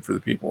anything good for the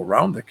people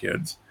around the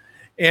kids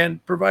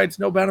and provides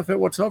no benefit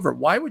whatsoever.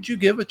 Why would you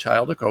give a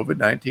child a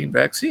COVID-19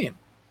 vaccine?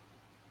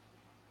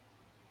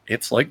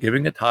 It's like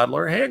giving a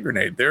toddler a hand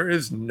grenade. There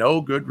is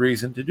no good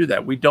reason to do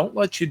that. We don't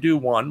let you do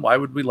one. Why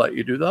would we let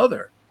you do the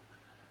other?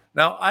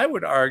 Now, I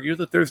would argue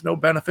that there's no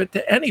benefit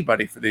to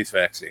anybody for these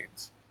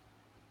vaccines.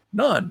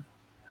 None.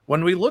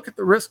 When we look at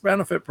the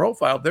risk-benefit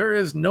profile, there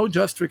is no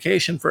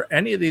justification for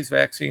any of these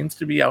vaccines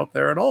to be out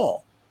there at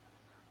all.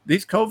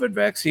 These COVID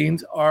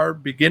vaccines are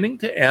beginning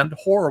to end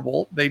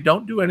horrible. They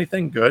don't do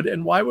anything good.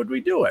 And why would we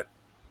do it?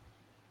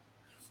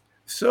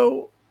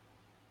 So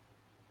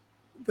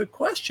the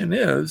question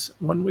is,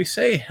 when we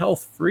say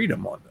health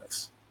freedom on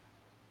this,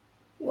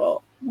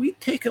 well, we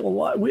take a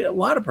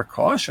lot of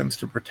precautions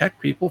to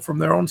protect people from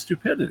their own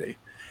stupidity.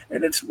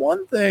 And it's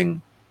one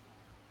thing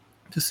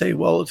to say,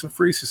 well, it's a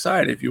free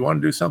society. If you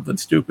want to do something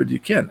stupid, you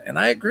can. And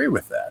I agree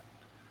with that.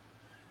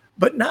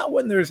 But not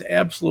when there's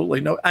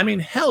absolutely no, I mean,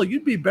 hell,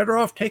 you'd be better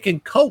off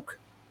taking Coke.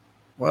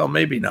 Well,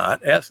 maybe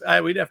not.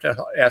 We'd have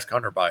to ask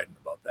Hunter Biden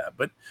about that.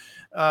 But,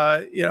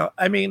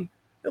 I mean,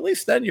 at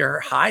least then you're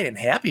high and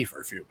happy for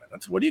a few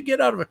minutes. What do you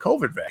get out of a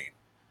COVID vaccine?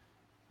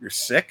 You're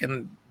sick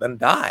and then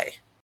die.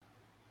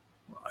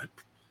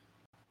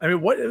 I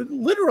mean, what?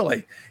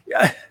 Literally.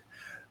 Yeah.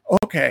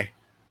 Okay,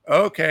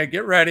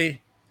 get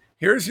ready.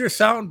 Here's your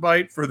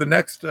soundbite for the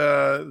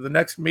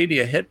next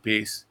media hit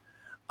piece.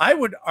 I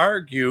would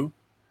argue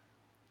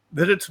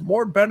that it's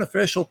more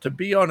beneficial to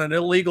be on an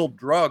illegal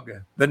drug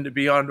than to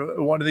be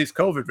on one of these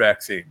COVID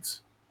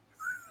vaccines.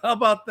 How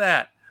about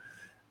that?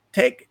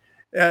 Take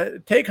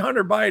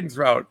Hunter Biden's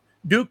route.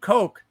 Do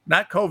Coke,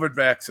 not COVID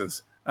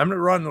vaccines. I'm going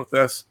to run with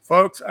this.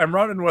 Folks, I'm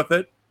running with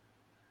it.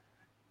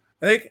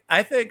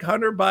 I think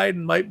Hunter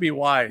Biden might be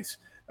wise.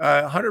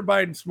 Hunter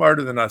Biden's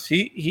smarter than us.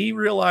 He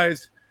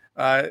realized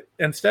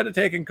instead of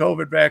taking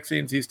COVID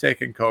vaccines, he's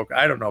taking Coke.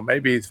 I don't know.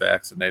 Maybe he's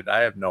vaccinated.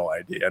 I have no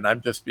idea. And I'm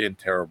just being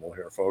terrible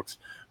here, folks.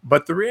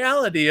 But the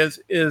reality is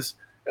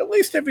at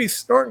least if he's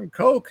snorting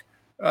Coke,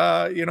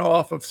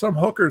 off of some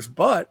hooker's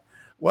butt,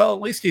 well,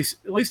 at least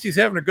he's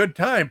having a good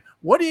time.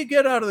 What do you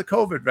get out of the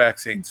COVID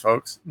vaccines,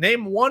 folks?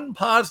 Name one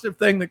positive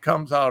thing that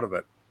comes out of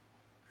it.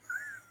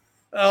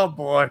 Oh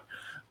boy,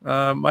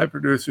 my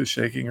producer's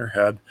shaking her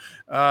head.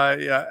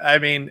 Yeah, I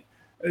mean,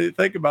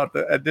 think about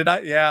that. Did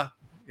I?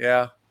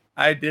 Yeah.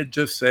 I did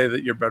just say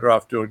that you're better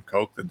off doing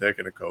Coke than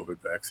taking a COVID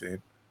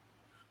vaccine.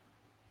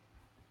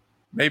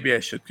 Maybe I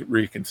should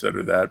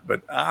reconsider that.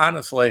 But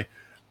honestly,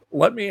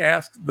 let me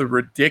ask the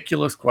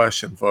ridiculous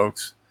question,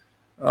 folks.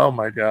 Oh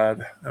my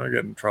God, I'm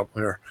getting in trouble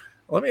here.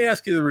 Let me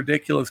ask you the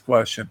ridiculous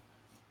question.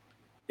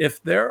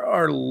 If there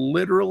are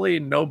literally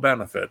no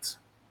benefits,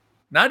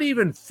 not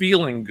even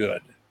feeling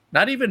good,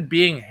 not even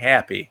being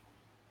happy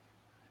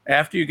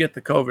after you get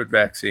the COVID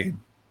vaccine,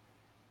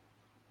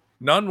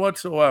 none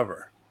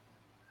whatsoever,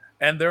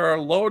 and there are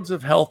loads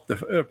of health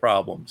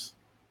problems,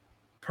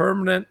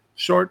 permanent,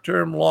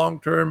 short-term,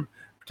 long-term,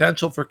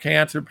 potential for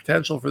cancer,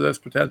 potential for this,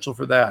 potential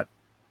for that.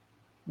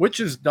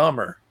 Which is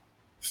dumber,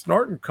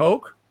 snorting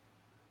Coke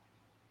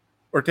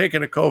or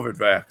taking a COVID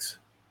vax?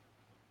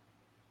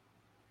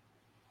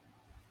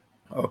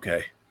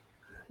 Okay.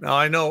 Now,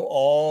 I know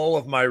all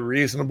of my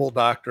reasonable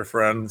doctor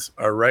friends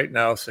are right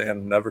now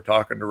saying, never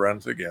talking to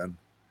Renz again.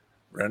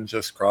 Renz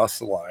just crossed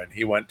the line.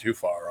 He went too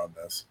far on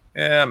this.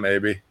 Yeah,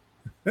 maybe.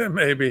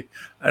 Maybe.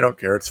 I don't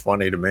care. It's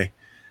funny to me.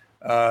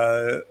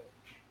 I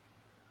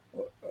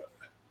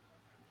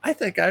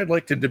think I'd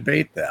like to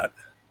debate that.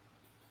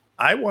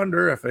 I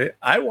wonder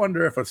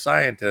if a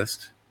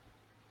scientist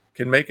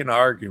can make an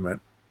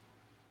argument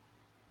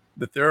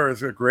that there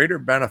is a greater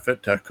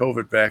benefit to a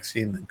COVID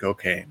vaccine than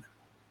cocaine.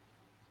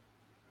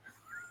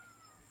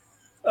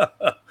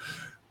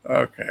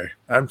 Okay.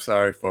 I'm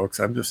sorry, folks.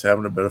 I'm just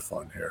having a bit of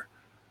fun here.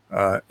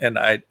 And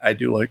I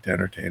do like to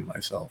entertain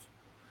myself.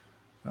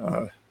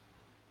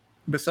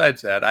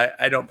 Besides that,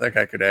 I don't think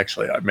I could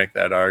actually make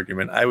that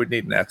argument. I would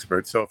need an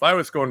expert. So if I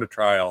was going to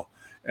trial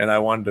and I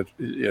wanted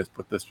to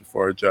put this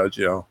before a judge,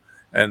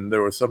 and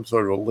there was some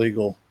sort of a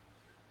legal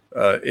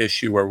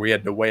issue where we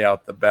had to weigh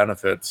out the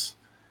benefits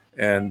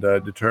and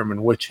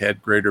determine which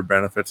had greater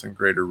benefits and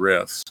greater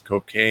risks,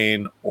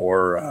 cocaine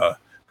or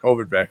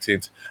COVID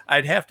vaccines.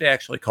 I'd have to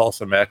actually call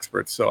some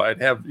experts. So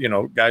I'd have,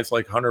 guys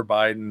like Hunter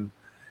Biden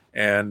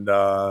and,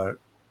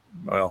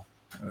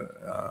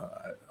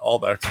 all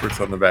the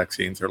experts on the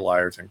vaccines are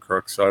liars and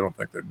crooks. So I don't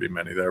think there'd be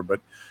many there, but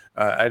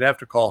I'd have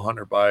to call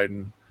Hunter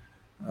Biden,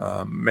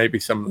 maybe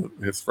some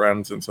of his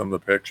friends and some of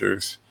the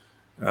pictures,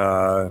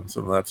 and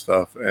some of that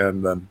stuff.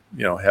 And then,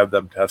 have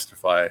them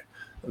testify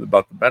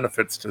about the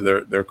benefits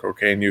to their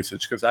cocaine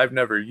usage. Cause I've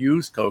never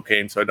used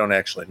cocaine, so I don't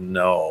actually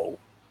know.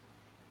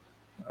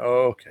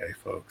 Okay,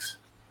 folks.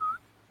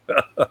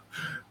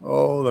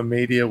 Oh, the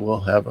media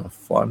will have a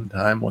fun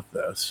time with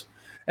this.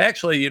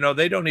 Actually,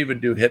 they don't even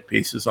do hit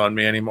pieces on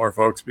me anymore,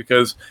 folks,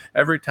 because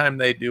every time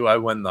they do, I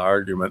win the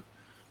argument.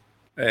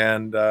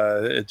 And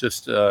it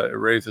just it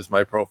raises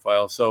my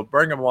profile. So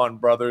bring them on,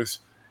 brothers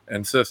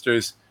and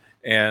sisters,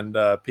 and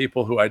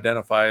people who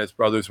identify as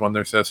brothers when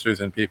they're sisters,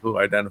 and people who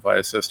identify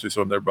as sisters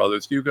when they're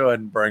brothers. You go ahead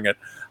and bring it.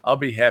 I'll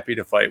be happy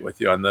to fight with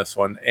you on this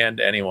one and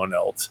anyone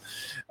else.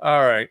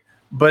 All right.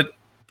 But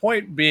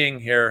point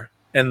being here,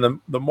 and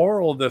the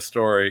moral of this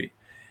story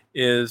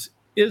is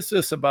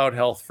this about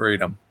health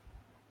freedom?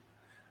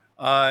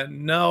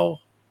 No,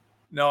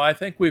 I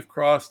think we've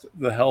crossed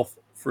the health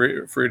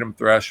freedom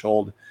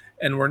threshold,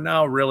 and we're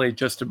now really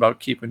just about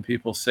keeping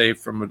people safe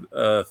from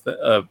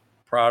a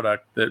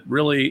product that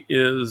really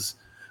is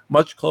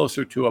much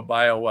closer to a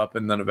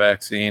bioweapon than a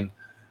vaccine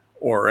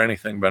or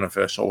anything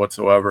beneficial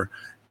whatsoever.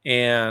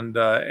 And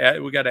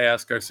we got to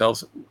ask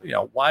ourselves,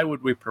 why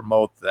would we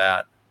promote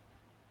that?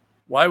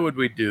 Why would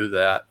we do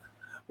that?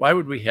 Why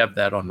would we have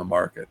that on the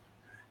market?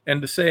 And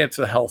to say it's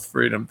a health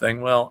freedom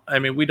thing, well, I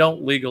mean, we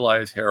don't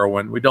legalize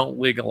heroin. We don't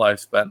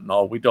legalize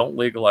fentanyl. We don't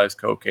legalize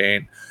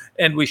cocaine.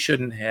 And we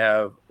shouldn't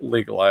have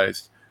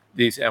legalized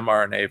these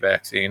mRNA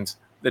vaccines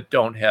that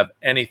don't have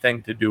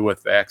anything to do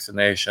with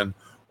vaccination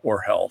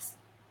or health.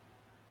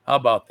 How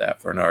about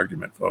that for an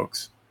argument,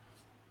 folks?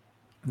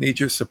 Need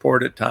your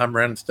support at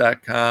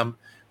TomRenz.com.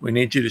 We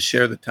need you to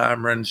share the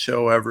Tom Renz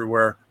Show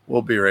everywhere.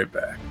 We'll be right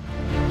back.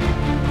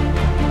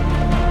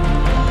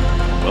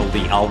 Well,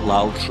 the Out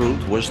Loud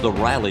Truth was the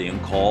rallying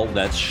call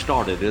that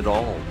started it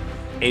all.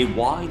 A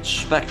wide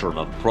spectrum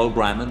of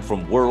programming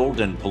from world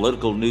and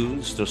political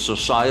news to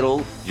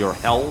societal, your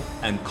health,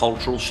 and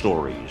cultural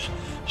stories.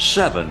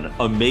 7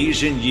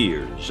 amazing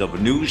years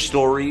of news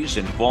stories,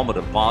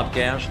 informative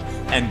podcasts,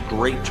 and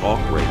great talk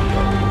radio.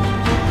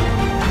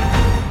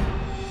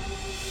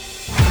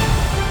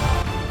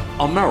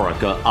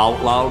 America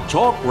Out Loud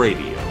Talk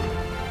Radio.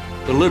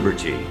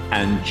 Liberty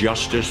and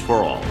justice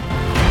for all.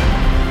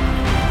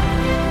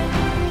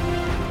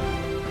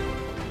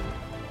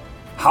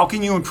 How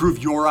can you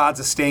improve your odds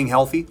of staying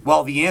healthy?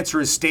 Well, the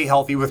answer is stay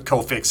healthy with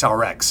Cofix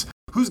RX.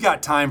 Who's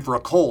got time for a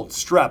cold,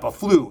 strep, a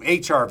flu,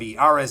 HRV,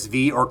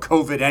 RSV, or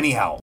COVID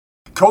anyhow?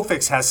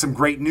 Cofix has some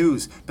great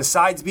news.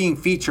 Besides being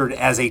featured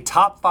as a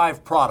top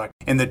 5 product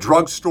in the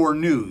drugstore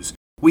news,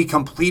 we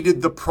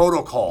completed the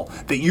protocol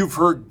that you've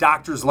heard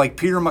doctors like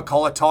Peter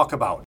McCullough talk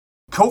about.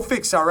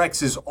 Cofix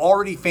RX is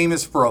already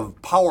famous for a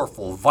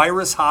powerful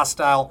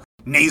virus-hostile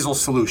nasal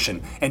solution,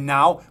 and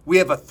now we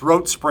have a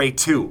throat spray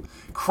too.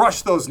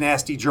 Crush those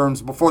nasty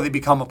germs before they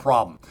become a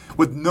problem.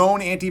 With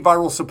known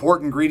antiviral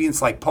support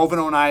ingredients like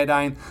povidone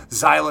iodine,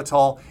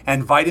 xylitol,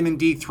 and vitamin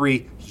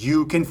D3,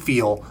 you can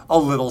feel a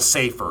little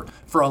safer.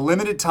 For a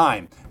limited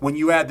time, when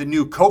you add the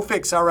new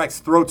Cofix RX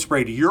throat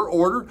spray to your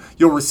order,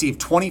 you'll receive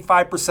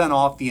 25%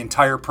 off the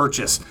entire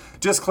purchase.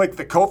 Just click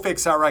the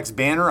Cofix RX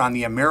banner on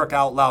the America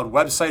Out Loud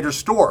website or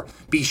store.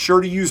 Be sure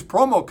to use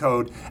promo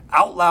code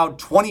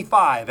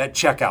OUTLOUD25 at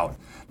checkout.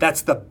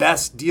 That's the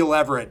best deal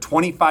ever at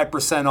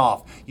 25%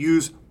 off.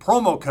 Use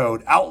promo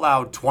code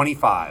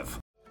OUTLOUD25.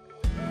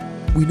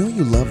 We know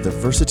you love the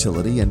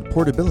versatility and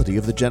portability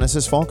of the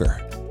Genesis Fogger,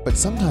 but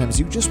sometimes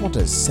you just want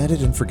to set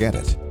it and forget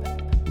it.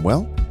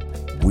 Well,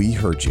 we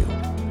heard you.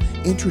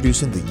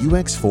 Introducing the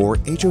UX4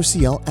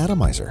 HOCL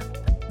Atomizer.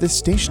 This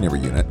stationary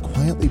unit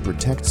quietly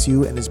protects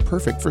you and is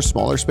perfect for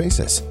smaller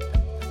spaces.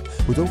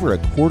 With over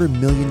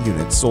 250,000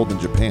 units sold in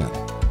Japan,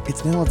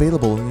 it's now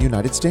available in the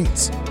United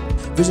States.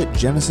 Visit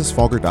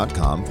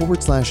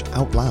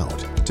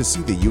genesisfogger.com/outloud to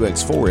see the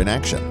UX4 in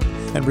action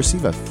and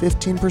receive a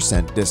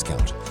 15%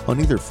 discount on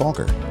either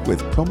Fogger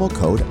with promo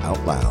code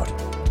OUTLOUD.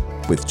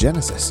 With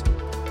Genesis,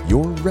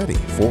 you're ready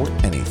for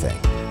anything.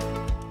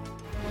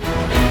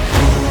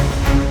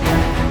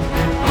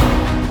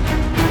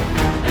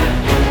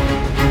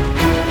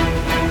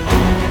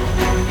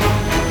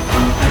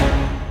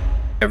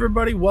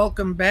 Everybody,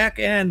 welcome back,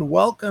 and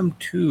welcome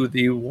to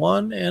the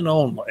one and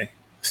only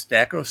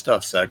Stack O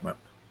Stuff segment.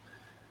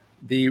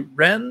 The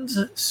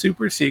Renz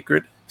Super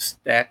Secret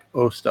Stack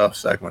O Stuff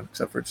segment,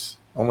 except for it's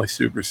only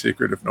super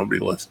secret if nobody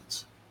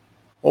listens.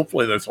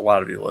 Hopefully there's a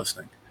lot of you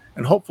listening,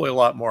 and hopefully a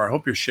lot more. I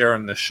hope you're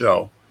sharing this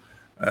show.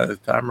 The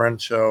Tom Renz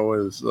Show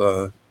is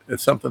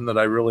it's something that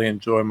I really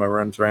enjoy, my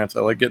Renz Rants.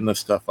 I like getting this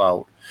stuff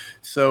out.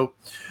 So,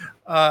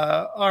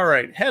 all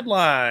right,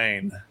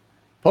 headline.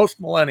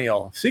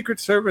 Post-millennial. Secret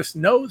Service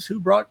knows who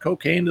brought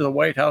cocaine to the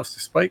White House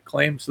despite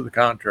claims to the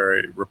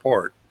contrary.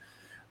 Report.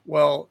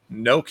 Well,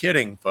 no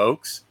kidding,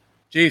 folks.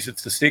 Geez,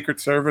 it's the Secret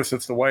Service.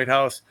 It's the White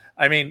House.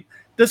 I mean,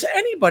 does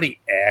anybody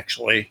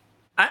actually...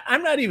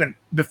 I'm not even...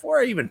 Before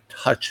I even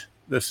touch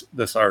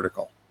this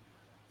article,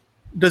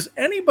 does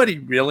anybody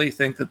really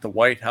think that the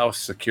White House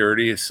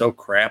security is so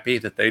crappy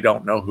that they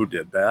don't know who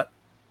did that?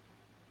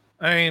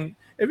 I mean,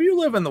 if you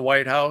live in the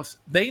White House,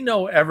 they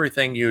know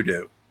everything you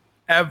do.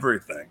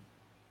 Everything.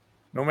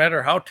 No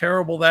matter how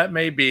terrible that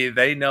may be,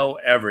 they know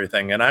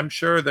everything. And I'm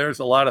sure there's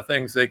a lot of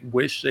things they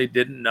wish they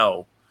didn't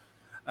know.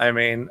 I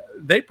mean,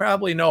 they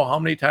probably know how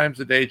many times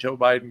a day Joe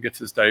Biden gets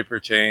his diaper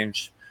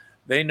changed.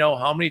 They know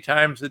how many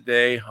times a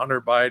day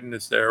Hunter Biden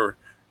is there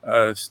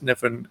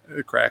sniffing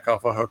crack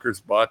off a hooker's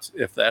butts,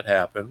 if that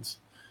happens.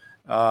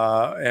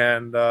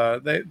 And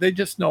they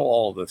just know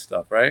all of this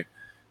stuff, right?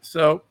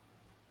 So,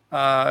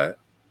 according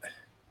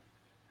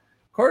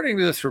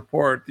to this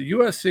report, the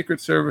U.S. Secret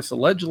Service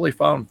allegedly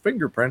found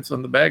fingerprints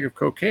on the bag of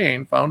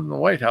cocaine found in the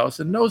White House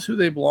and knows who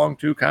they belong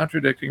to,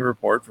 contradicting a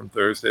report from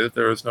Thursday that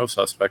there is no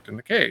suspect in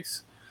the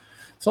case.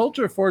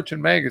 Soldier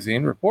Fortune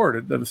magazine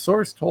reported that a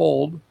source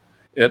told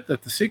it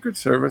that the Secret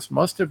Service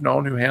must have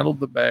known who handled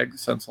the bag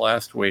since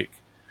last week.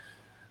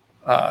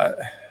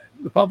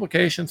 The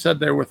publication said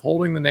they're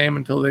withholding the name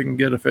until they can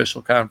get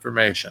official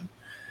confirmation.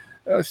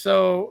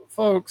 So,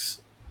 folks,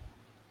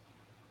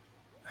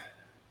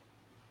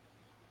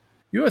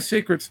 U.S.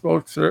 Secret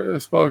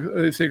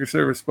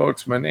Service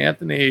spokesman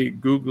Anthony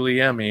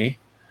Guglielmi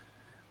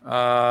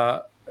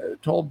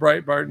told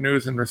Breitbart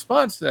News in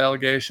response to the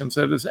allegations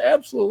that it is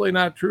absolutely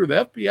not true.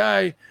 The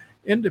FBI,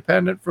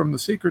 independent from the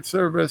Secret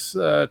Service,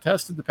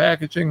 tested the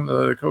packaging,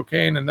 the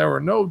cocaine, and there were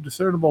no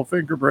discernible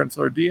fingerprints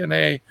or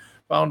DNA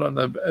found on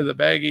the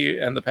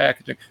baggie and the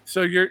packaging.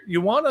 So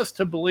you want us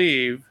to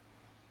believe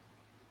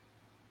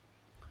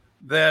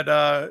that,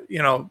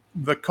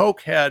 the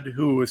cokehead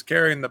who was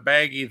carrying the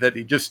baggie that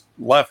he just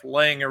left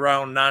laying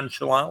around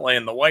nonchalantly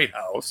in the White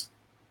House,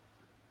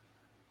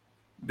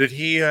 do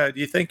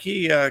you think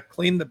he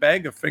cleaned the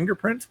bag of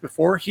fingerprints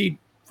before he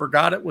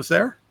forgot it was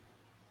there?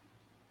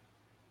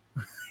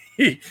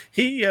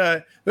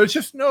 There's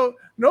just no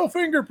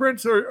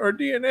fingerprints or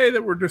DNA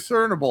that were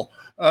discernible.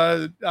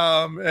 None.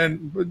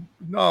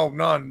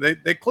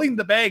 They cleaned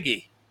the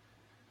baggie.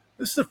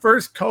 This is the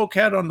first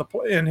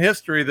cokehead in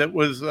history that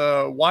was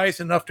wise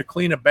enough to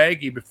clean a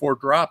baggie before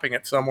dropping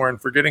it somewhere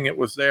and forgetting it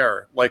was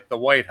there, like the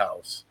White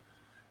House.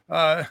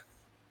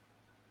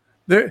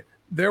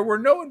 There were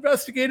no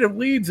investigative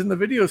leads in the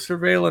video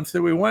surveillance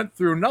that we went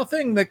through.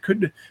 Nothing that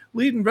could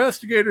lead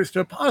investigators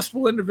to a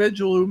possible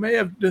individual who may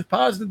have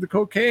deposited the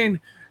cocaine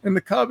in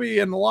the cubby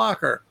in the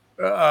locker.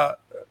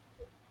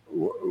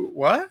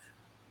 What?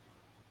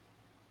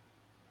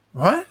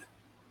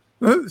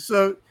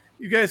 So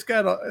you guys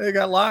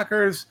got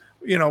lockers,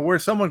 where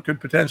someone could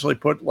potentially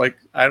put, like,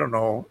 I don't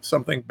know,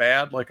 something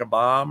bad like a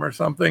bomb or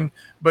something,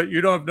 but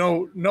you don't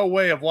have no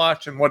way of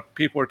watching what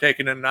people are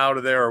taking in and out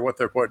of there or what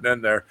they're putting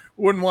in there.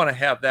 Wouldn't want to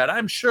have that.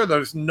 I'm sure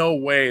there's no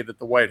way that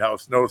the White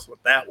House knows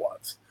what that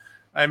was.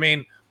 I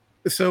mean,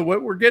 so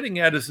what we're getting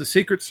at is the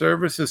Secret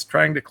Service is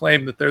trying to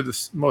claim that they're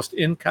the most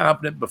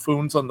incompetent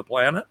buffoons on the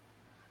planet.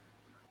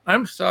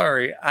 I'm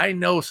sorry. I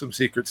know some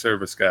Secret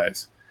Service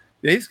guys.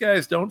 These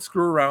guys don't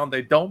screw around.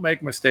 They don't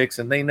make mistakes,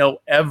 and they know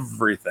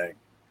everything.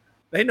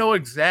 They know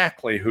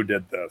exactly who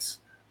did this.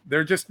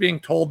 They're just being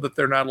told that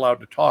they're not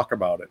allowed to talk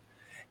about it.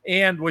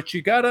 And what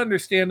you got to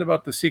understand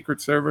about the Secret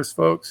Service,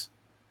 folks,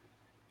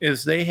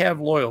 is they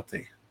have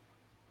loyalty.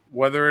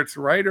 Whether it's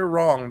right or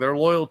wrong, their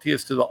loyalty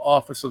is to the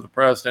office of the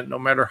president, no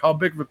matter how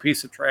big of a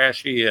piece of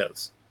trash he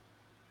is.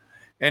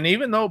 And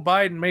even though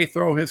Biden may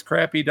throw his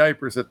crappy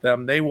diapers at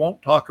them, they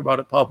won't talk about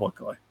it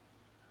publicly.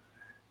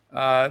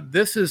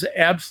 This is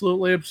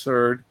absolutely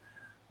absurd.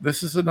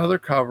 This is another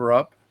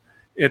cover-up.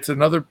 It's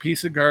another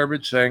piece of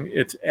garbage thing.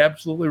 It's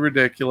absolutely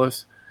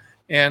ridiculous.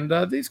 And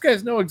these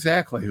guys know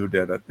exactly who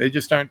did it. They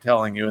just aren't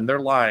telling you, and they're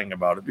lying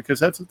about it because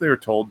that's what they were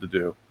told to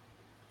do.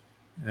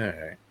 All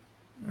right.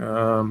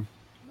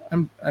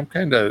 I'm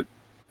kind of,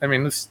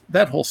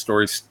 that whole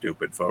story's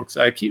stupid, folks.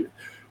 I keep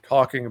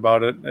talking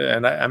about it,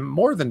 and I'm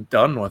more than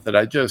done with it.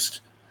 I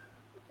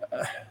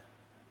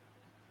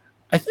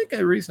think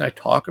the reason I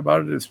talk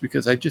about it is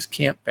because I just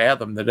can't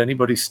fathom that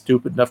anybody's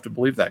stupid enough to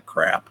believe that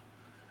crap.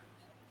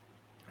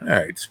 All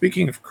right,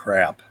 speaking of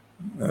crap,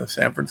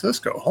 San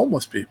Francisco,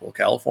 homeless people,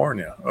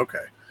 California.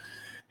 Okay.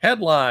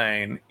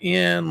 Headline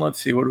in,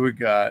 let's see, what do we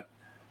got?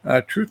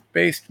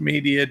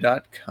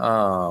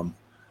 Truthbasedmedia.com.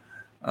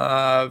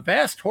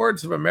 Vast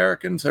hordes of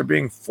Americans are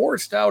being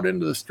forced out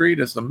into the street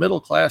as the middle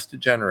class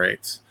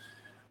degenerates.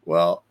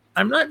 Well,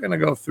 I'm not going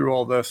to go through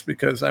all this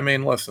because,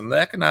 listen, the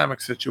economic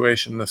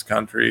situation in this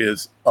country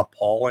is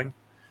appalling.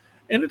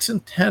 And it's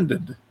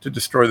intended to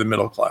destroy the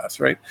middle class,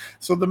 right?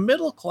 So the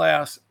middle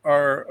class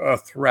are a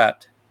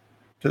threat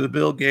to the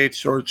Bill Gates,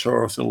 George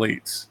Soros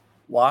elites.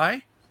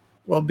 Why?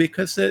 Well,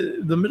 because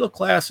the middle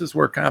class is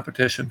where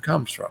competition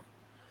comes from.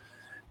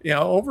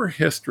 Over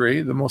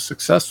history, the most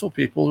successful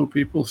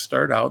people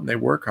start out and they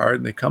work hard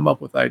and they come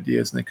up with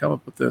ideas and they come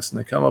up with this and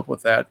they come up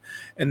with that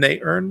and they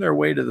earn their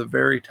way to the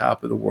very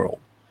top of the world.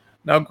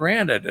 Now,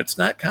 granted, it's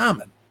not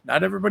common.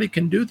 Not everybody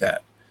can do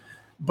that.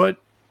 But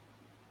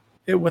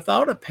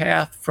without a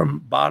path from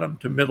bottom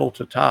to middle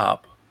to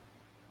top,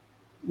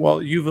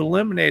 well, you've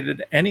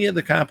eliminated any of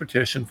the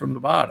competition from the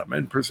bottom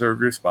and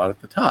preserved your spot at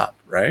the top,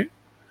 right?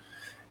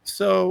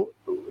 So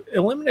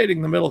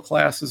eliminating the middle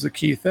class is a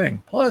key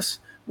thing. Plus,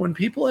 when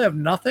people have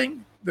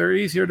nothing, they're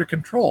easier to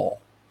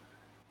control.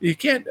 You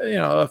can't,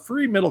 a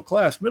free middle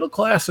class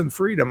and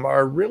freedom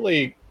are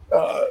really,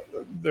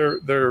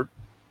 they're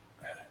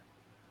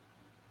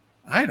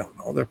I don't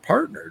know, they're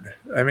partnered.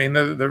 I mean,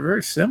 they're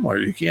very similar.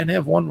 You can't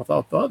have one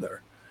without the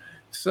other.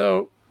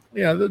 So,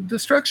 the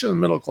destruction of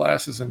the middle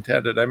class is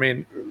intended. I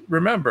mean,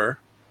 remember,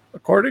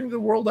 according to the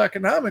World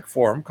Economic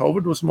Forum,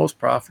 COVID was the most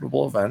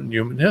profitable event in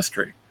human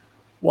history.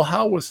 Well,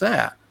 how was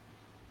that?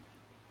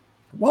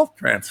 Wealth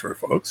transfer,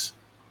 folks.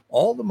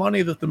 All the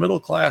money that the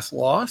middle class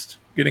lost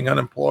getting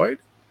unemployed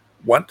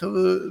went to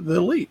the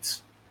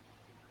elites.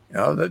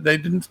 They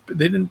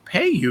didn't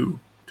pay you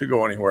to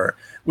go anywhere.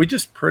 We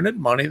just printed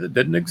money that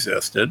didn't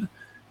exist to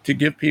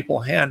give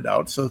people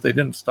handouts so that they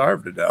didn't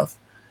starve to death.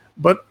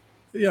 But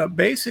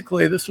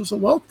basically this was a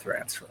wealth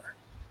transfer.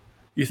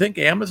 You think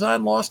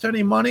Amazon lost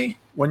any money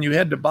when you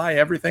had to buy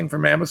everything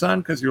from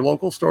Amazon because your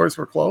local stores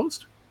were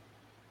closed?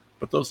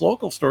 But those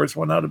local stores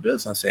went out of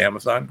business.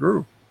 Amazon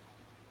grew.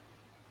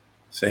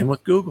 Same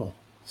with Google.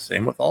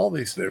 Same with all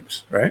these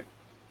things, right?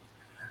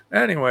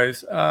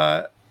 Anyways,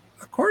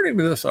 according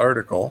to this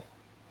article,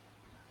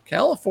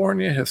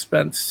 California has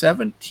spent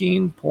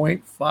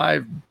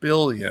 $17.5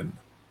 billion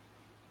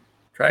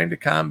trying to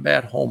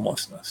combat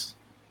homelessness.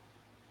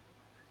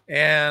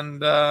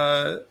 And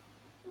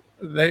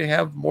they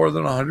have more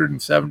than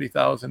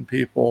 170,000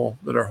 people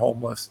that are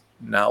homeless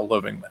now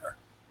living there.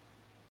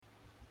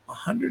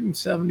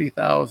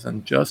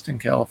 170,000 just in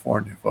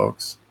California,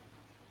 folks.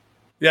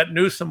 Yet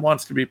Newsom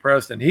wants to be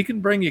president. He can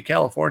bring you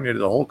California to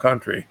the whole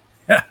country.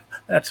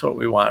 That's what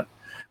we want.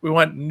 We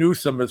want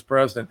Newsom as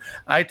president.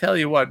 I tell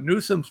you what,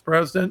 Newsom's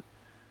president,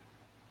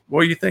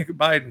 well, you think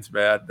Biden's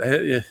bad.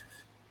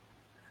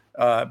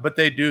 But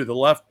they do. The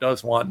left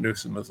does want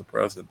Newsom as the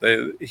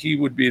president. He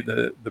would be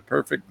the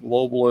perfect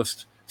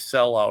globalist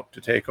sellout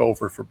to take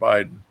over for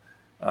Biden.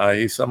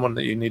 He's someone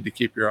that you need to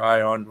keep your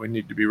eye on. We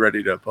need to be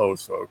ready to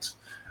oppose, folks.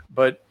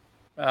 But,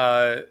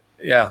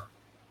 yeah.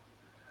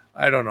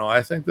 I don't know.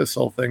 I think this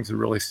whole thing's a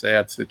really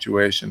sad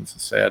situation. It's a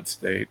sad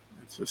state.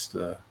 It's just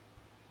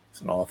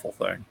it's an awful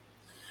thing.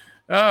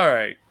 All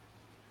right.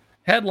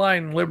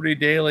 Headline Liberty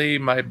Daily,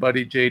 my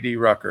buddy J.D.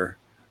 Rucker.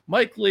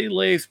 Mike Lee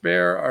lays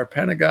bare our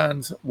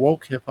Pentagon's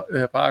woke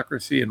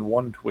hypocrisy in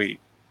one tweet.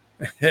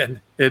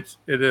 And it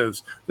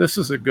is. This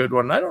is a good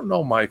one. I don't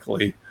know Mike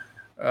Lee.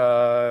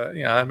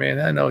 I mean,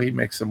 I know he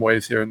makes some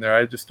waves here and there.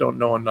 I just don't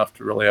know enough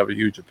to really have a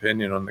huge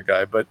opinion on the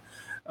guy. But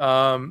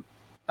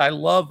I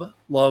love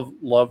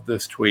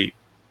this tweet.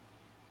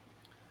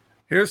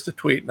 Here's the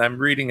tweet, and I'm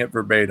reading it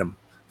verbatim.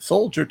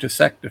 Soldier to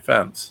Sec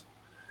Defense.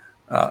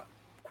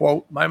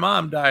 Quote, my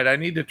mom died. I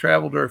need to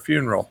travel to her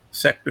funeral.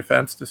 Sec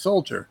Defense to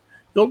soldier.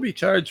 You'll be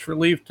charged for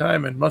leave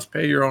time and must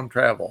pay your own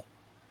travel.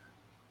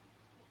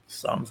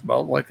 Sounds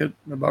about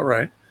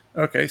right.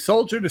 Okay,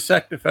 soldier to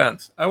Sec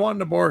Defense. I want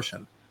an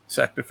abortion.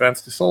 Sec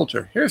Defense to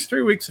soldier. Here's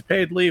 3 weeks of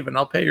paid leave and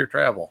I'll pay your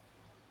travel.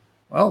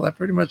 Well, that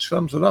pretty much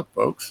sums it up,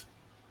 folks.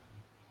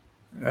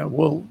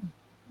 We'll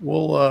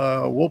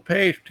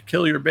pay to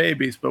kill your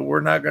babies, but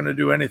we're not going to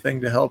do anything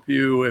to help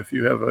you if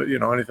you have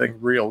anything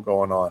real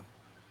going on.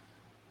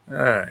 All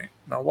right.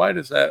 Now, why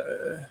does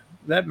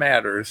that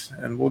matters?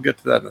 And we'll get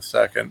to that in a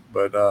second.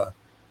 But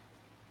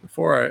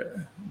before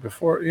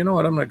you know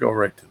what, I'm going to go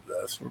right to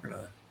this. We're going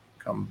to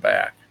come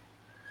back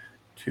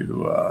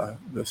to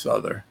this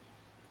other.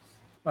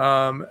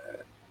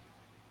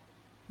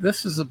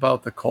 This is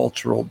about the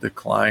cultural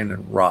decline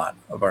and rot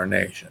of our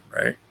nation,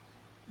 right?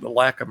 The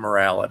lack of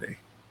morality.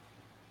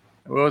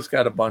 We always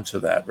got a bunch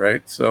of that,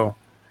 right? So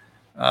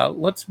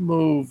let's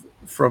move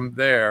from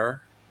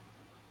there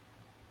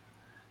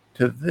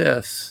to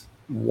this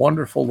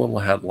wonderful little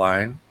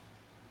headline.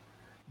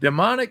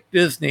 Demonic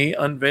Disney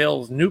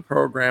unveils new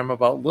program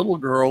about little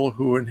girl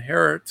who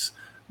inherits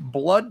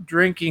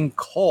blood-drinking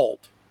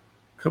cult,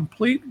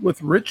 complete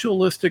with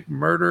ritualistic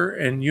murder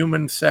and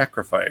human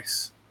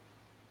sacrifice.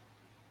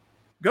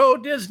 Go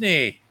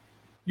Disney!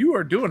 You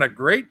are doing a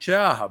great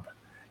job.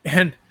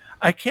 And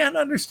I can't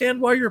understand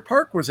why your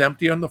park was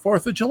empty on the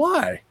 4th of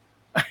July.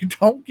 I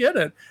don't get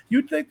it.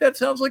 You'd think that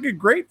sounds like a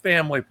great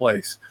family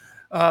place.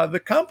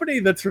 The company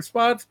that's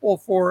responsible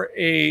for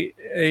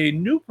a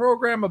new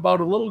program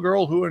about a little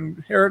girl who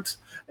inherits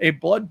a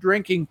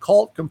blood-drinking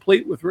cult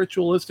complete with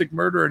ritualistic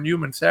murder and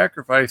human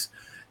sacrifice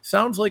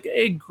sounds like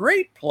a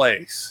great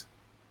place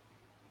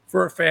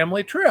for a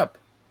family trip,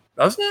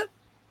 doesn't it?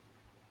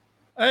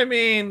 I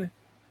mean,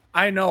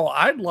 I know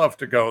I'd love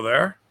to go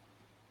there.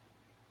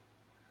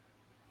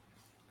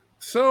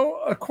 So,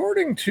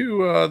 according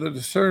to the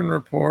Discern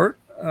report,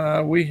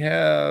 we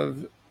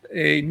have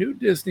a new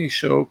Disney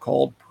show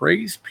called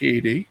Praise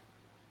Petey.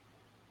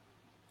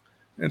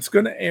 It's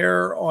going to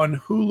air on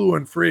Hulu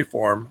and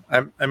Freeform.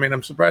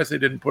 I'm surprised they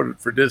didn't put it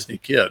for Disney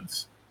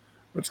Kids.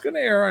 But it's going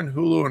to air on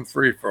Hulu and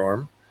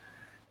Freeform.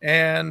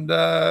 And,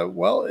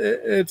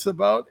 it's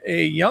about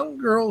a young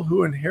girl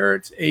who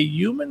inherits a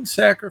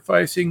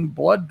human-sacrificing,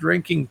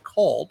 blood-drinking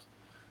cult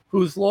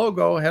whose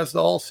logo has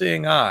the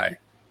all-seeing eye,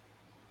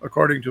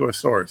 according to a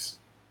source.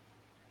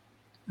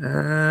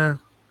 This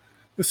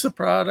is a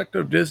product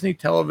of Disney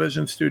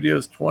Television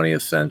Studios'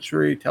 20th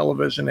Century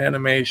Television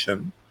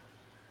Animation.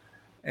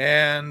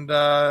 And,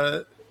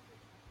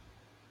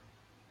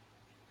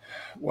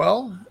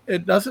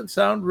 it doesn't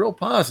sound real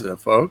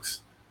positive,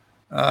 folks.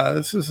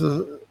 This is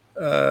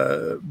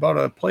about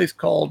a place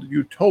called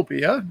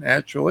Utopia,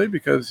 naturally,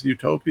 because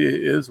Utopia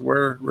is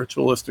where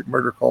ritualistic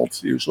murder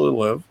cults usually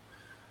live.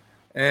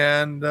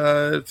 And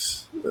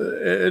it's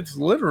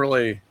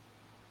literally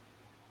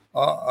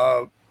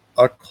a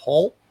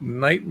cult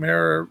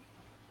nightmare.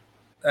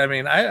 I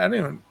mean,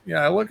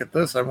 I look at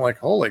this, I'm like,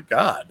 holy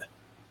God.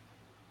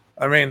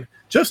 I mean,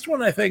 just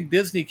when I think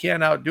Disney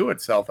can't outdo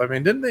itself. I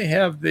mean, didn't they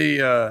have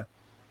the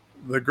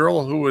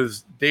girl who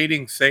was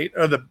dating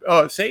Satan,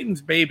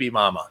 Satan's baby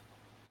mama?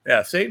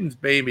 Yeah, Satan's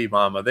baby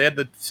mama. They had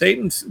the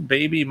Satan's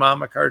baby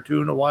mama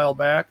cartoon a while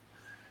back.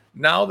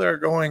 Now they're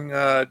going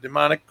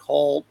demonic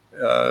cult,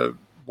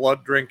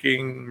 blood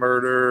drinking,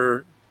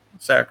 murder,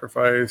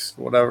 sacrifice,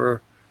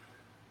 whatever.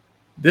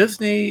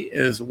 Disney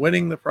is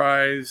winning the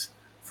prize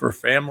for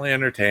family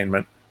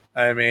entertainment.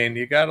 I mean,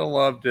 you got to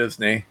love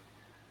Disney.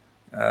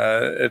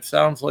 It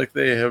sounds like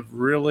they have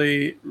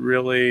really,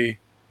 really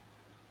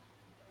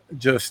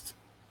just,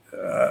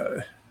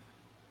 I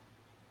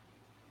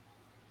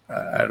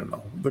don't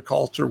know. The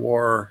culture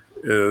war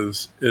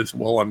is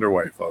well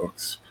underway,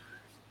 folks.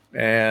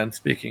 And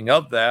speaking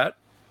of that,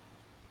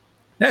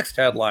 next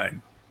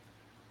headline.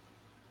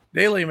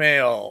 Daily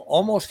Mail.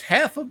 Almost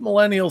half of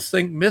millennials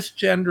think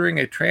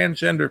misgendering a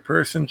transgender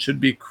person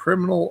should be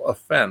criminal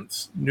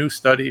offense. New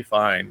study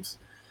finds.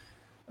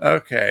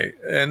 Okay,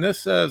 and this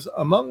says,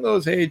 among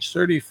those aged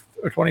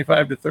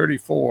 25 to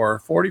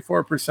 34,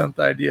 44%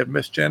 the idea of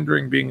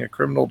misgendering being a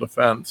criminal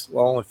offense,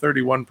 while only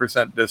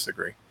 31%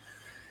 disagree.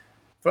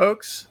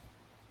 Folks,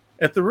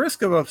 at the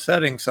risk of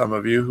upsetting some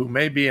of you who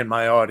may be in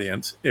my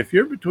audience, if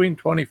you're between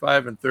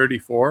 25 and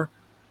 34,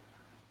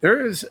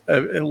 there is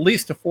at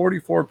least a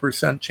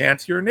 44%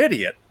 chance you're an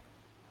idiot.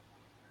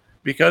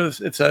 Because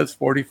it says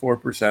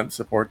 44%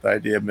 support the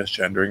idea of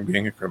misgendering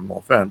being a criminal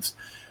offense.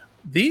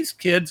 These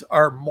kids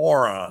are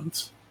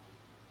morons.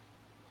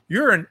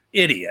 You're an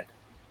idiot.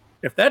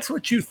 If that's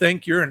what you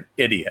think, you're an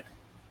idiot.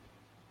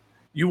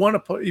 You want to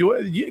put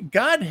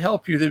God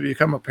help you to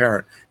become a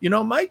parent. You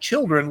know, my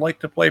children like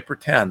to play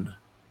pretend.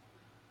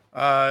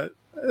 They're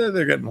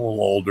getting a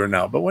little older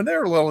now, but when they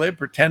were little, they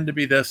pretend to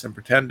be this and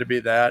pretend to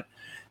be that.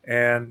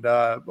 And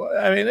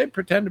they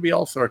pretend to be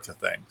all sorts of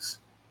things.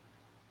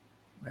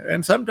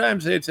 And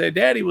sometimes they'd say,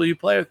 Daddy, will you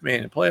play with me?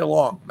 And play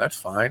along. That's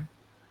fine.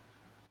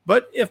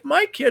 But if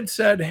my kid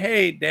said,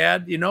 hey,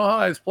 Dad, you know how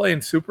I was playing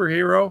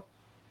superhero?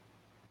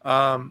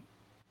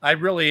 I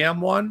really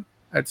am one.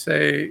 I'd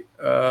say,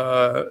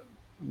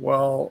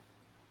 well,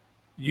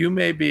 you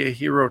may be a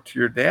hero to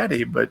your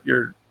daddy, but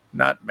you're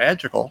not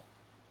magical.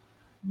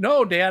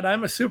 No, Dad,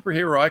 I'm a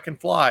superhero. I can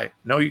fly.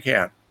 No, you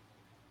can't.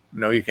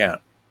 No, you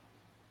can't.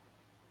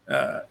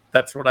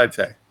 That's what I'd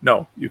say.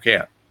 No, you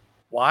can't.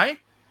 Why?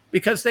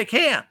 Because they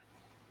can't.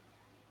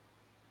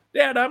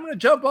 Dad, I'm going to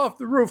jump off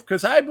the roof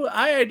because I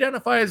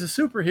identify as a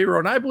superhero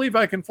and I believe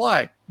I can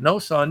fly. No,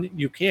 son,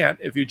 you can't.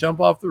 If you jump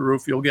off the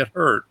roof, you'll get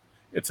hurt.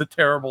 It's a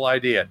terrible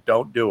idea.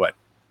 Don't do it.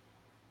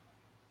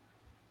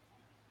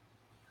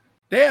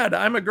 Dad,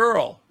 I'm a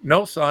girl.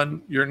 No,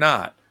 son, you're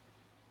not.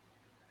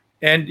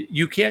 And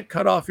you can't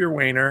cut off your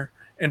wiener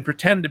and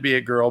pretend to be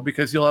a girl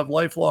because you'll have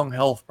lifelong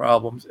health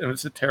problems and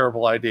it's a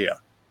terrible idea.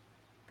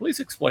 Please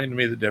explain to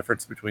me the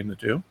difference between the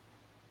two.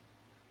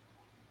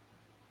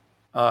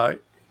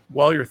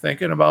 While you're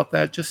thinking about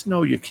that, just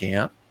know you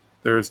can't.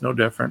 There is no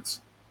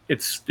difference.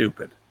 It's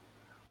stupid.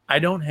 I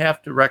don't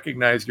have to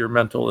recognize your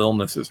mental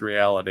illness as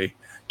reality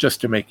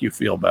just to make you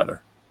feel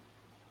better.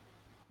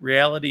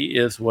 Reality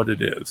is what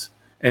it is.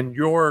 And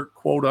your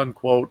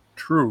quote-unquote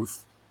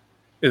truth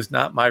is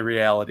not my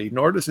reality,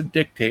 nor does it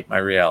dictate my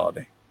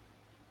reality.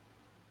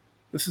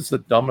 This is the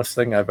dumbest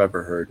thing I've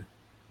ever heard.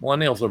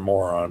 Millennials are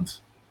morons.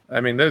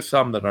 I mean, there's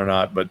some that are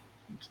not, but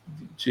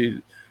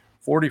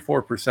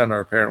 44% are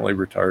apparently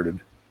retarded.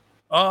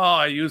 Oh,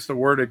 I used the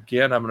word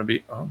again. I'm going to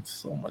be in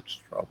so much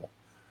trouble.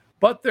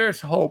 But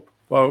there's hope,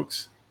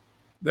 folks.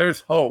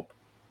 There's hope.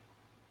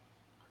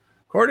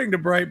 According to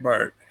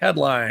Breitbart,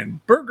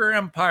 headline, Burger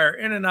Empire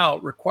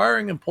In-N-Out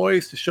requiring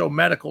employees to show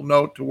medical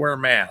note to wear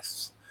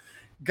masks.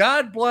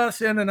 God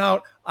bless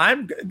In-N-Out.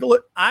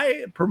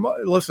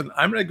 Listen,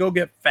 I'm going to go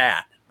get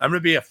fat. I'm going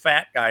to be a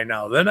fat guy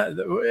now. Then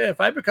if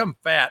I become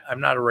fat,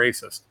 I'm not a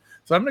racist.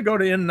 So I'm going to go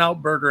to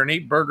In-N-Out Burger and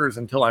eat burgers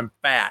until I'm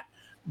fat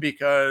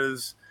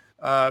because,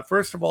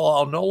 first of all,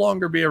 I'll no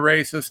longer be a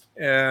racist.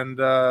 And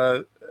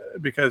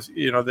because,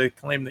 they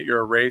claim that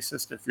you're a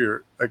racist if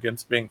you're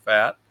against being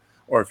fat,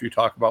 or if you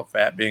talk about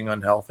fat being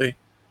unhealthy.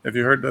 Have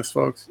you heard this,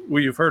 folks?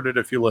 Well, you've heard it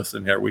if you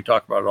listen here. We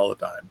talk about it all the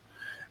time.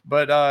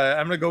 But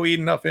I'm going to go eat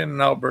enough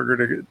In-N-Out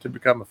Burger to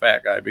become a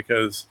fat guy,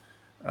 because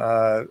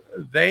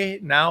they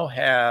now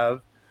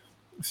have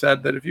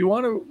said that if you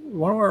want to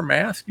wear a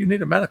mask, you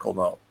need a medical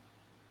note,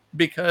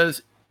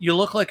 because you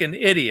look like an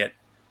idiot.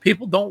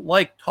 People don't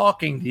like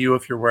talking to you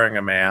if you're wearing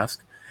a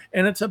mask,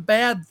 and it's a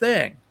bad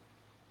thing.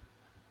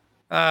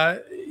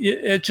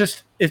 It's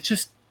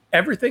just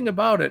everything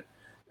about it.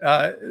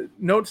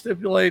 Note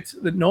stipulates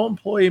that no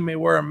employee may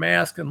wear a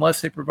mask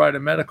unless they provide a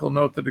medical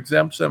note that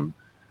exempts them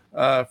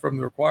from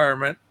the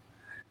requirement.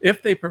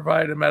 If they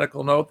provide a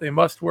medical note, they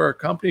must wear a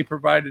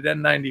company-provided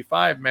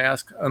N95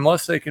 mask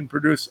unless they can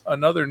produce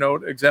another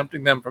note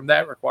exempting them from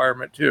that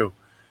requirement too.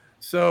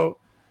 So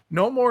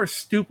no more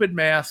stupid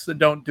masks that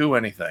don't do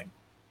anything.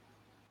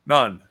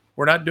 None.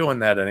 We're not doing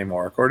that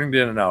anymore, according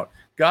to In-N-Out.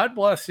 God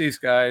bless these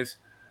guys.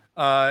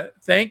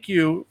 Thank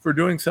you for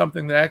doing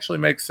something that actually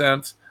makes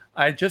sense.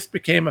 I just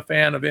became a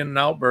fan of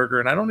In-N-Out Burger,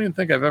 and I don't even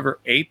think I've ever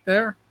ate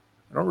there.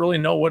 I don't really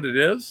know what it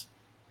is.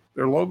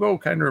 Their logo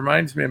kind of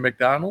reminds me of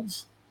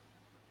McDonald's.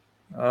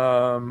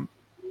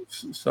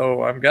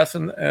 So I'm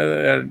guessing,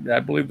 I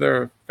believe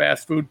they're a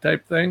fast food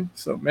type thing.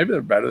 So maybe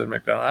they're better than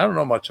McDonald's. I don't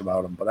know much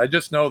about them, but I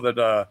just know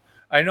that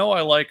I know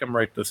I like them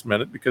right this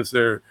minute, because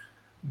they're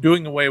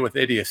doing away with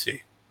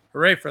idiocy.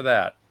 Hooray for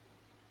that.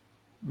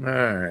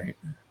 All right.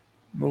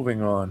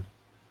 Moving on.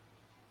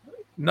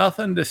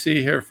 Nothing to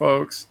see here,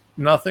 folks.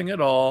 Nothing at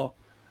all.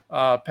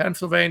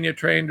 Pennsylvania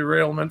train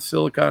derailment.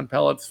 Silicon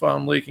pellets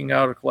found leaking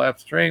out of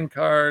collapsed train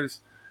cars.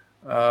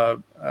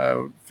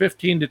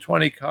 15 to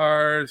 20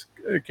 cars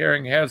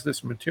carrying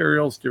hazardous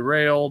materials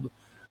derailed.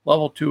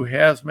 Level 2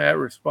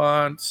 hazmat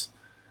response.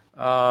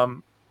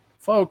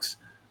 Folks,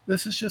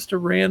 this is just a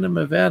random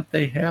event.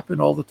 They happen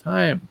all the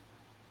time.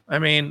 I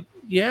mean,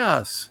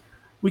 yes,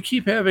 we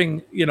keep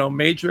having,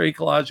 major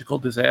ecological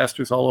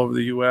disasters all over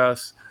the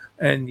U.S.,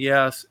 and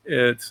yes,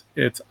 it's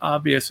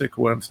obvious a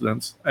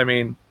coincidence. I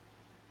mean,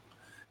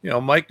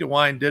 Mike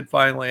DeWine did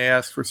finally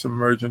ask for some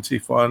emergency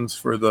funds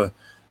for the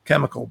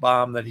chemical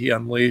bomb that he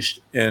unleashed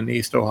in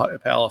East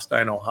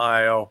Palestine,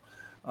 Ohio.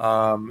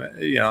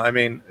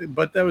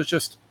 But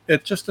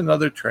it's just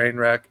another train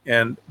wreck.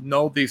 And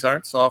no, these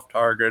aren't soft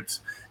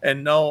targets.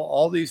 And no,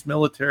 all these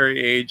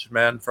military-aged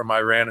men from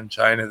Iran and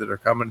China that are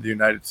coming to the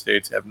United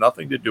States have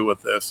nothing to do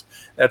with this.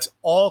 That's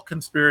all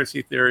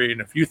conspiracy theory.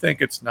 And if you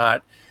think it's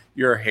not,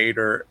 you're a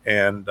hater,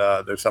 and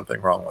there's something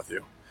wrong with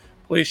you.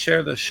 Please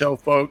share this show,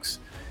 folks.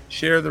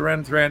 Share the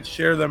Renz Rant,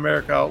 share the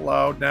America Out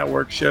Loud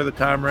Network, share the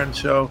Tom Renz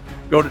Show.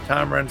 Go to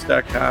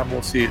TomRenz.com.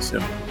 We'll see you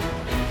soon.